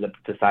my ended up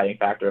deciding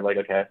factor of like,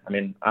 okay, I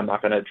mean, I'm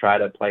not going to try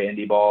to play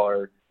indie ball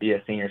or be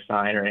a senior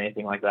sign or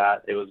anything like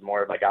that. It was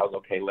more of like I was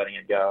okay letting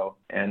it go.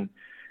 And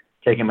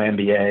taking my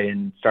MBA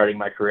and starting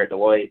my career at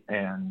Deloitte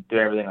and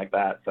doing everything like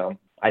that. So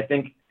I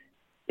think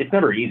it's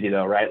never easy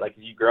though, right? Like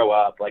you grow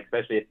up, like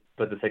especially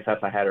with the success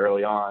I had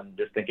early on,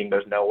 just thinking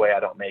there's no way I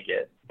don't make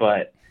it.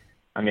 But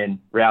I mean,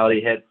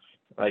 reality hits.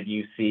 Like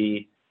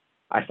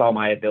I saw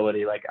my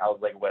ability. Like I was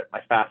like, what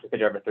my fastest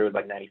pitch I ever threw was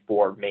like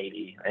 94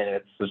 maybe, and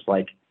it's just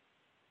like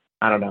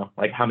I don't know,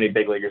 like how many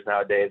big leaguers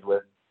nowadays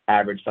with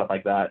average stuff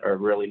like that are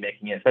really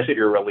making it, especially if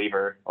you're a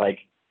reliever. Like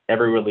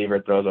every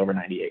reliever throws over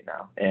 98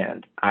 now,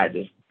 and I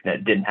just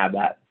didn't have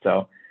that.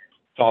 So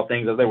saw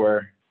things as they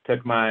were,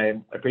 took my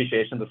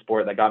appreciation of the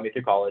sport that got me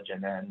through college,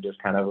 and then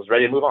just kind of was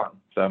ready to move on.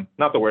 So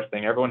not the worst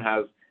thing. Everyone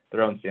has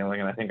their own ceiling,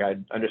 and I think I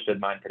understood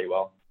mine pretty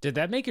well. Did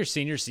that make your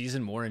senior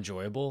season more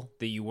enjoyable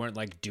that you weren't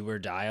like do or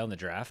die on the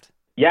draft?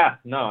 Yeah,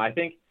 no, I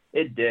think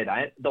it did.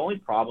 The only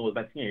problem was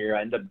my senior year,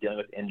 I ended up dealing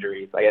with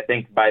injuries. Like I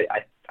think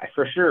I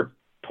for sure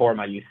tore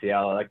my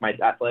UCL. Like my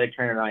athletic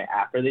trainer and I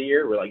after the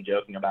year were like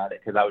joking about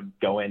it because I would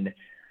go in.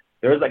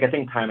 There was like I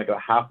think time ago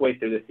halfway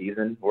through the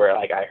season where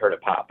like I heard a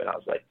pop and I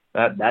was like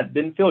that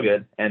didn't feel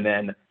good. And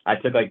then I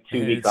took like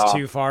 2 weeks off. It's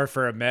too far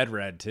for a med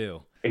red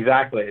too.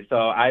 Exactly.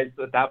 So at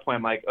that point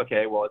I'm like,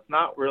 okay, well it's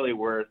not really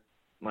worth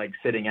like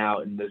sitting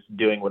out and just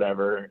doing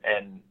whatever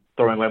and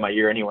throwing away my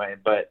year anyway.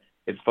 But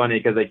it's funny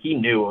because like he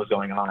knew what was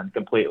going on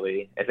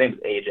completely. I think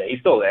it was AJ. He's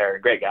still there,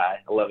 great guy.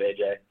 I love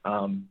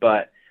AJ.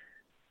 But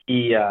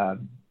he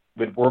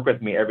would work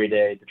with me every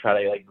day to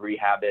try to like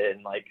rehab it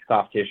and like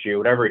soft tissue,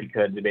 whatever he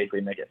could to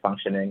basically make it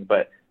functioning.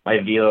 But my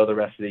velo the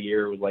rest of the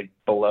year was like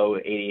below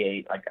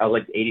 88. Like I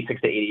was like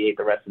 86 to 88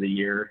 the rest of the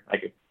year. I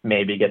could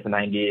maybe get to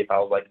 90 if I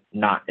was like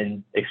not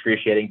in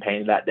excruciating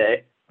pain that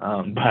day.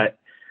 But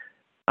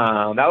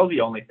that was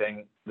the only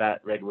thing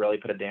that like really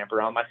put a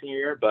damper on my senior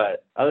year.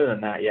 But other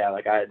than that, yeah,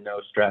 like I had no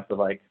stress of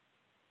like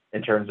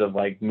in terms of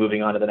like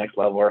moving on to the next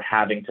level or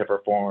having to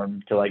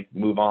perform to like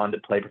move on to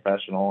play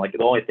professional. Like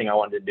the only thing I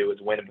wanted to do was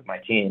win with my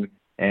team.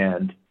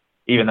 And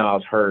even though I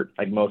was hurt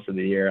like most of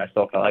the year, I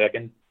still felt like I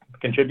can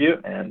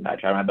contribute and I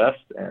tried my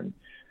best. And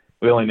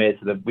we made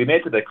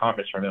it to the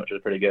conference tournament, which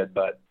was pretty good.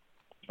 But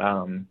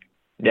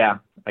yeah,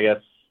 I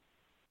guess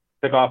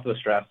took off the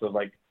stress of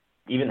like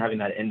even having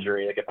that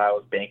injury. Like if I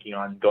was banking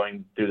on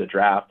going through the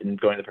draft and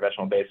going to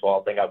professional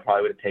baseball, I think I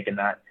probably would have taken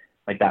that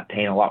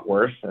pain a lot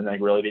worse and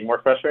like really being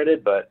more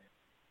frustrated. But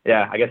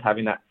yeah, I guess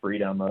having that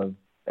freedom of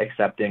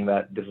accepting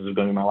that this is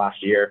going to be my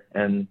last year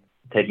and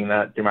taking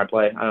that through my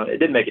play, it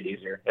did make it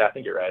easier. Yeah, I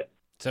think you're right.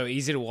 So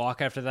easy to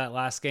walk after that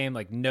last game?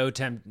 Like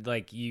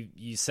like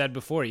you said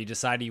before, you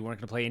decided you weren't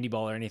going to play indie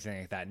ball or anything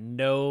like that.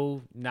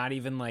 No, not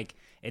even like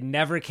it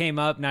never came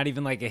up. Not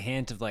even like a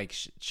hint of like,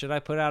 should I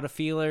put out a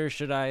feeler?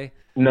 Should I?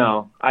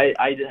 No,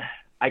 I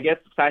guess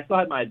I still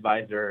had my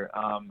advisor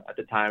at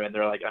the time, and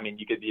they're like, I mean,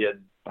 you could be a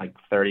like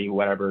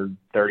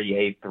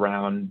 38th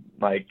round,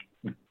 like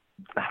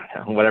I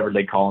don't know, whatever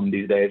they call them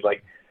these days.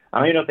 Like I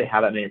don't even know if they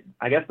have that many.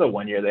 I guess the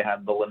one year they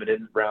had the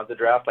limited rounds of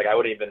draft. Like I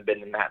wouldn't even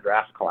been in that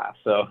draft class.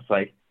 So it's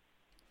like,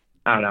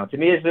 I don't know. To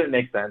me, it didn't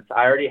make sense.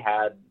 I already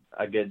had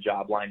a good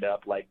job lined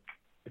up, like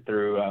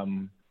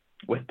through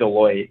with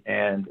Deloitte,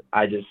 and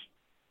it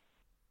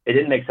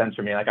didn't make sense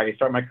for me. Like I could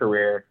start my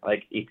career,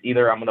 like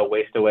either I'm going to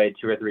waste away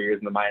 2 or 3 years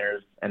in the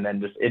minors, and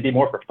then it'd be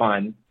more for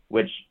fun,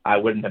 which I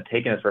wouldn't have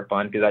taken as for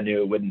fun because I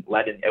knew it wouldn't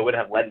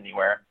have led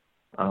anywhere.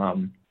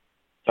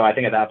 So I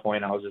think at that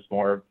point I was just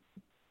more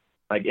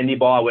like indie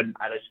ball.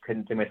 I just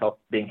couldn't see myself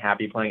being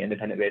happy playing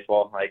independent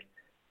baseball. Like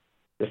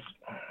just,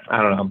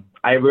 I don't know.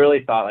 I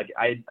really thought like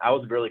I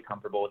was really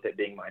comfortable with it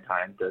being my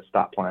time to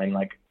stop playing.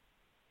 Like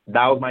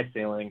that was my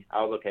ceiling.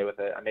 I was okay with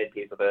it. I made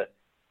peace with it.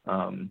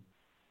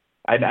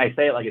 I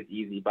say it like it's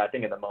easy, but I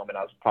think at the moment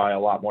I was probably a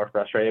lot more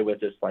frustrated with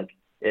just like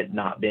it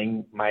not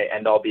being my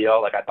end all be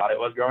all like I thought it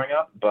was growing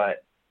up.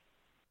 But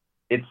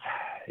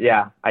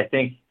I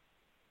think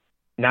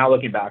now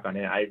looking back on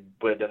it, I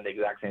would have done the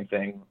exact same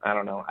thing. I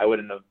don't know.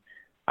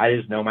 I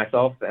just know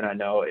myself, and I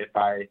know if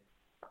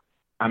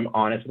I'm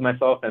honest with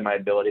myself and my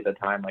ability at the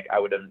time, like I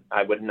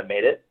wouldn't have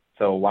made it.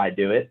 So why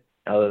do it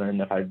other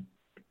than if I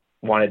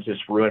wanted to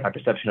just ruin my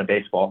perception of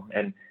baseball?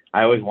 And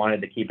I always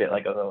wanted to keep it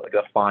like a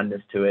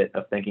fondness to it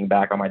of thinking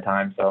back on my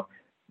time. So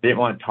didn't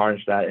want to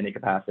tarnish that in any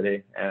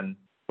capacity, and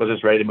was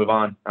just ready to move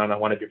on. I don't know,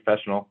 wanted to be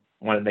professional,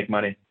 wanted to make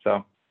money.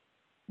 So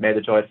made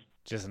the choice.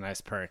 Just a nice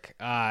perk.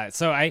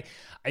 So I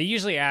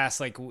usually ask,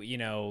 like, you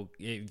know,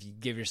 if you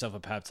give yourself a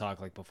pep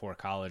talk like before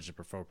college or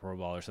before pro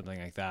ball or something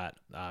like that.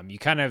 You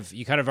kind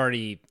of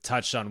already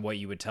touched on what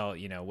you would tell,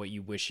 you know, what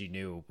you wish you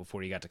knew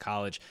before you got to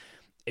college.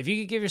 If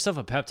you could give yourself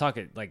a pep talk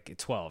at like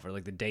 12 or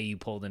like the day you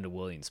pulled into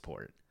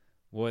Williamsport,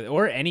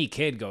 or any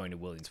kid going to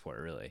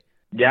Williamsport, really.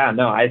 Yeah,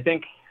 no, I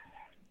think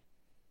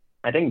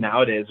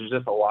nowadays there's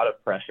just a lot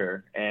of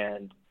pressure,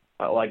 and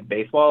like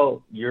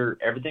baseball,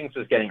 everything's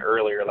just getting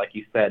earlier. Like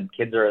you said,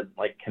 kids are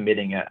like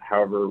committing at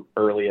however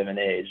early of an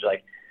age.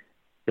 Like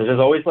there's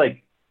just always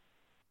like,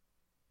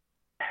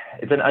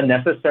 it's an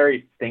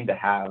unnecessary thing to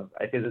have.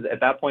 I think at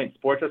that point,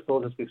 sports are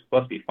still just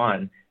supposed to be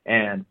fun.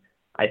 And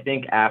I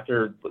think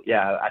after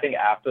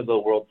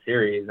the World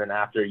Series and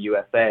after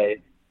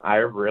USA, I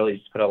really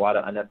just put a lot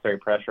of unnecessary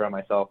pressure on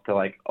myself to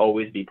like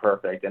always be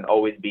perfect and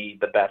always be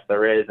the best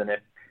there is. And if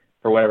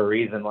for whatever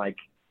reason, like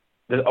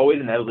there's always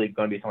inevitably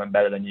going to be someone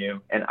better than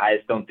you. And I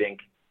just don't think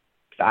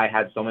I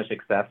had so much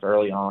success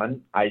early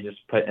on. I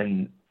just put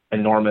an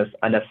enormous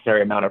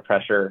unnecessary amount of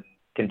pressure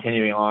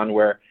continuing on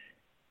where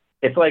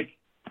it's like,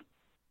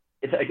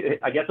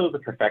 I guess it was the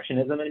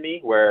perfectionism in me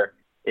where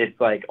it's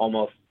like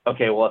almost,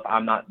 okay, well, if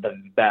I'm not the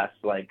best,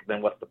 like,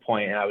 then what's the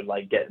point? And I would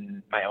like get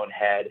in my own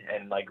head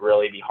and like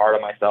really be hard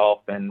on myself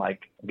and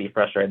like be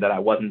frustrated that I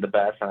wasn't the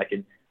best. And I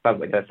could,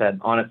 like I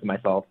said, honest with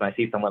myself. And I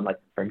see someone like,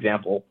 for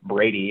example,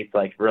 Brady, it's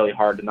like really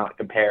hard to not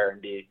compare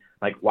and be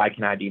like, why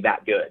can I be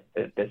that good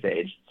at this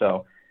age?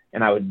 So,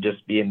 and I would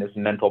just be in this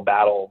mental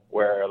battle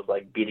where I was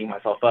like beating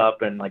myself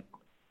up and like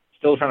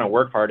still trying to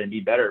work hard and be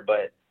better,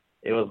 but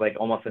it was like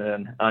almost in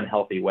an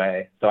unhealthy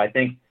way. So I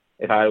think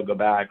if I would go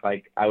back,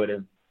 like I would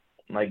have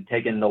like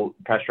taken the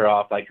pressure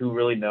off. Like who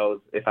really knows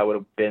if I would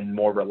have been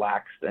more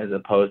relaxed as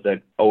opposed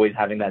to always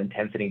having that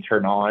intensity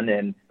turn on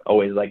and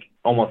always like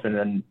almost in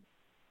a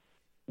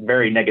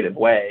very negative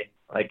way.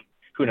 Like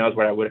who knows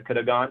where I could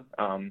have gone.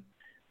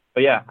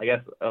 But yeah, I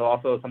guess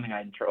also something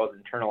I was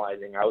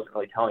internalizing. I wasn't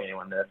really telling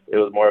anyone this. It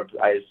was more of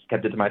I just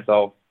kept it to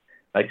myself,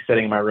 like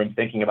sitting in my room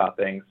thinking about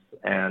things,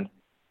 and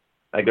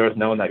like there was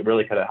no one that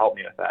really could have helped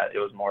me with that. It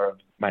was more of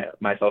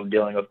myself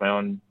dealing with my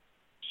own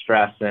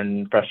stress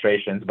and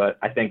frustrations. But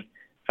I think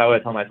if I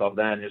would tell myself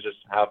then is just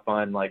have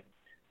fun, like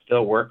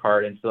still work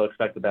hard and still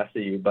expect the best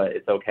of you, but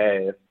it's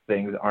okay if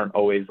things aren't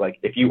always like,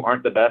 if you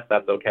aren't the best,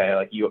 that's okay.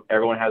 Like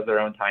everyone has their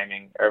own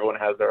timing. Everyone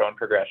has their own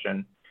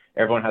progression.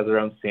 Everyone has their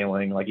own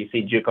ceiling. Like you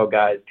see JUCO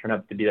guys turn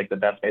up to be like the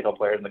best baseball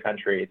players in the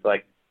country. It's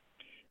like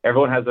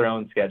everyone has their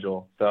own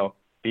schedule. So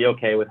be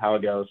okay with how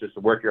it goes. Just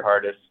work your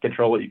hardest,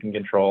 control what you can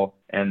control.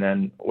 And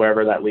then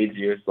wherever that leads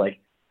you, it's like,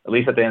 at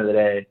least at the end of the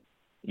day,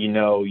 you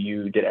know,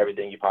 you did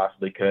everything you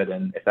possibly could.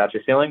 And if that's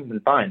your ceiling,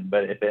 then fine.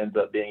 But if it ends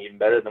up being even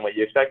better than what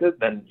you expected,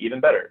 then even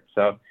better.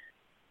 So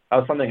that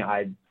was something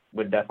I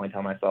would definitely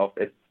tell myself.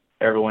 It's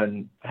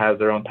everyone has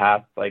their own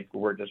path. Like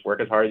just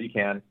work as hard as you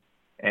can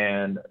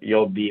and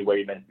you'll be where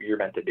you're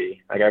meant to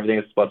be. Like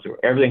everything's going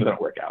to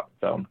work out.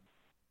 So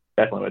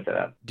definitely would say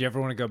that. Do you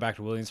ever want to go back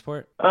to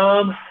Williamsport?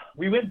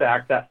 We went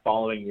back that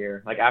following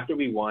year. Like after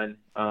we won,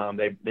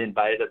 they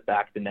invited us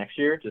back the next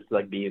year just to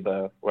like be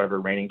the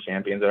whatever reigning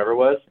champions, whatever it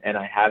was. And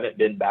I haven't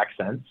been back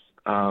since.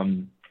 I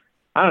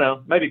don't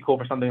know. It might be cool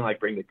for something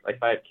like like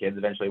if I have kids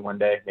eventually one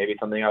day, maybe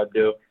something I would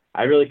do.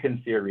 I really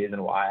couldn't see a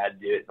reason why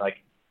I'd do it like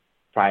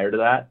prior to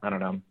that. I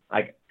don't know.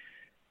 Like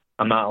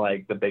I'm not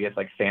like the biggest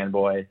like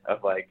fanboy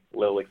of like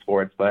Little League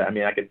sports, but I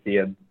mean I could see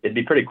it'd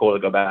be pretty cool to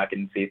go back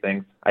and see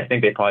things. I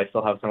think they probably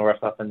still have some of our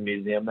stuff in the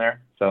museum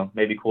there, so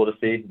maybe cool to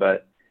see.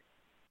 But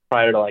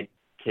prior to like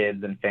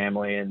kids and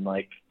family and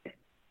like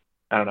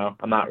I don't know,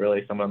 I'm not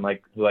really someone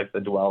like who likes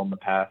to dwell in the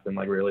past and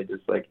like really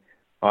just like,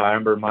 oh, I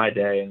remember my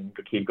day and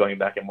keep going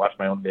back and watch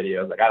my own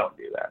videos. Like I don't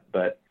do that,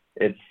 but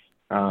it's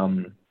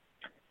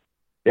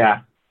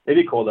yeah,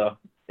 it'd be cool though.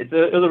 It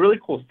was a really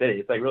cool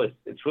city.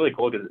 It's really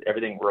cool because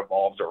everything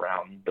revolves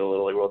around the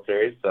Little League World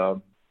Series.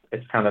 So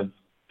it's kind of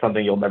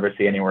something you'll never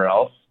see anywhere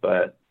else.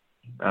 But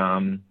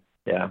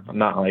yeah, I'm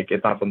not like,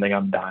 it's not something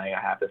I'm dying. I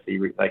have to see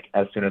like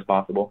as soon as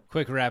possible.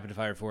 Quick rapid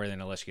fire for you,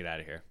 then I'll let you get out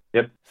of here.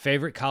 Yep.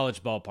 Favorite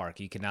college ballpark?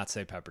 You cannot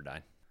say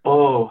Pepperdine.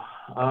 Oh,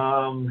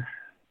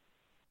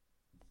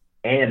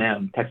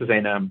 A&M, Texas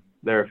A&M.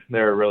 They're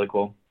really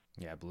cool.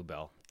 Yeah, Blue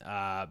Bell.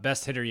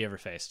 Best hitter you ever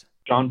faced?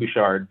 John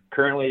Bouchard,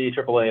 currently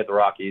AAA at the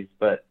Rockies,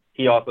 but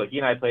he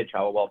and I played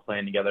travel ball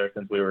playing together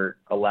since we were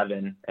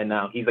 11, and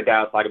now he's the guy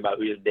I was talking about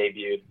who just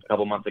debuted a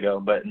couple months ago,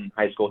 but in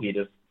high school he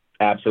just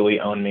absolutely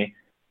owned me.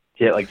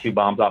 He hit like 2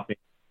 bombs off me.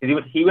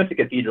 He went to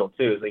Cathedral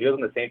too, so he was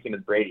on the same team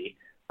as Brady.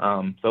 So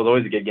it was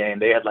always a good game.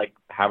 They had like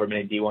however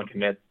many D1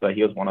 commits, but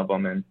he was one of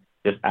them and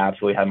just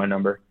absolutely had my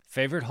number.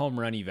 Favorite home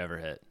run you've ever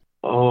hit?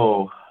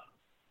 Oh,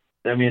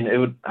 I mean,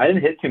 I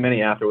didn't hit too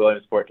many after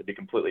Williamsport, to be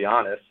completely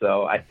honest,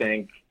 so I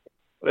think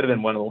it would have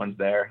been one of the ones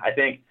there. I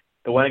think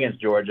the one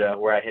against Georgia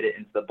where I hit it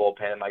into the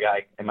bullpen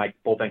and my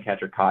bullpen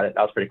catcher caught it.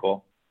 That was pretty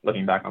cool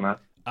looking back on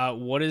that.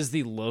 What is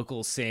the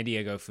local San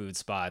Diego food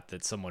spot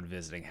that someone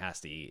visiting has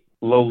to eat?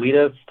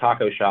 Lolita's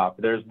Taco Shop.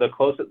 There's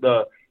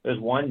there's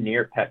one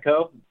near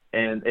Petco,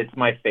 and it's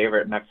my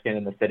favorite Mexican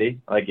in the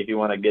city. Like if you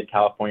want a good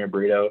California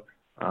burrito,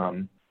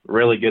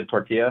 really good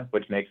tortilla,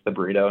 which makes the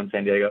burrito in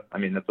San Diego. I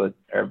mean,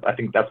 I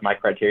think that's my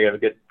criteria of a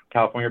good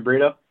California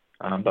burrito.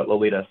 But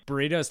Lolita's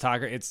burritos,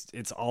 taco,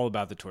 it's all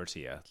about the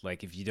tortilla.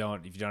 Like if you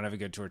don't have a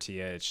good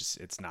tortilla,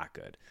 it's not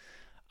good.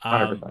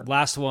 100%.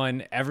 Last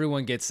one,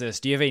 everyone gets this.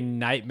 Do you have a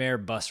nightmare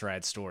bus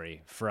ride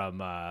story from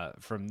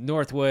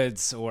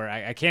Northwoods, or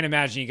I can't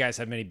imagine you guys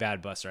have many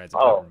bad bus rides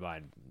at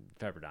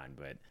Pepperdine,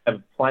 but I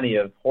have plenty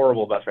of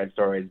horrible bus ride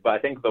stories. But I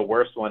think the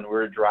worst one, we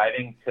were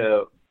driving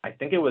to, I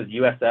think it was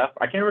USF.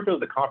 I can't remember if it was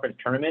the conference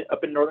tournament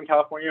up in Northern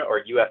California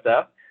or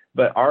USF.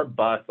 But our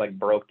bus like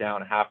broke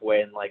down halfway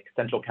in like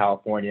Central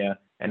California,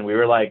 and we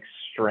were like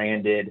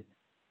stranded.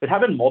 It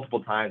happened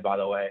multiple times, by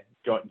the way,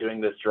 doing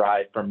this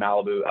drive from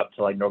Malibu up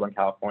to like Northern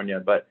California.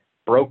 But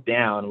broke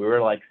down. We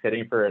were like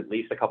sitting for at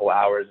least a couple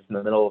hours in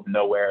the middle of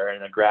nowhere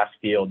in a grass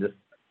field, just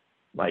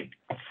like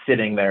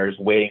sitting there,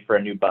 just waiting for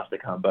a new bus to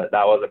come. But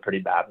that was a pretty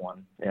bad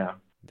one. Yeah.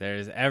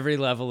 There's every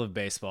level of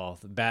baseball,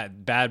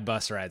 bad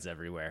bus rides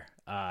everywhere.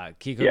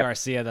 Kiko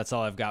Garcia, that's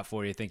all I've got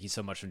for you. Thank you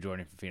so much for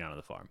joining from Phenom on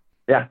the Farm.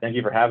 Yeah, thank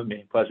you for having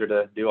me. Pleasure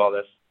to do all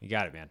this. You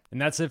got it, man. And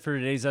that's it for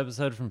today's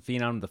episode from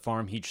Phenom on the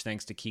Farm. Huge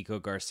thanks to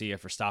Kiko Garcia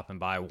for stopping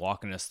by,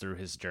 walking us through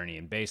his journey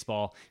in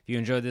baseball. If you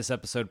enjoyed this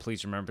episode,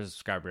 please remember to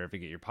subscribe wherever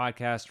you get your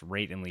podcast,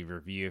 rate and leave a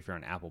review if you're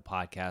on Apple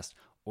Podcast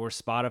or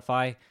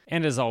Spotify.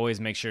 And as always,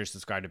 make sure to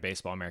subscribe to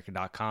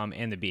BaseballAmerica.com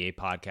and the BA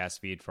podcast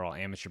feed for all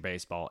amateur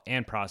baseball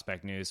and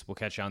prospect news. We'll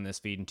catch you on this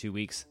feed in 2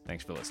 weeks.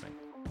 Thanks for listening.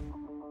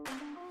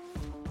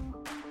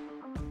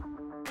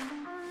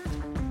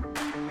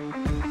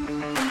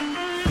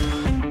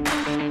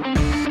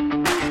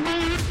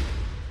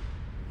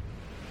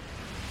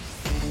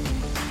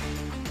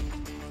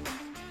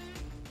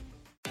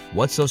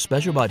 What's so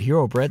special about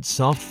Hero Bread's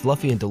soft,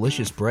 fluffy, and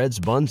delicious breads,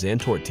 buns,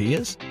 and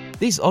tortillas?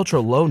 These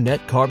ultra-low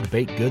net-carb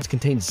baked goods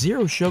contain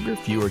zero sugar,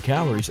 fewer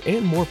calories,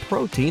 and more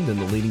protein than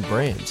the leading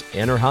brands,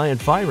 and are high in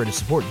fiber to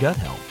support gut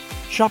health.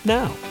 Shop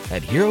now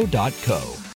at Hero.co.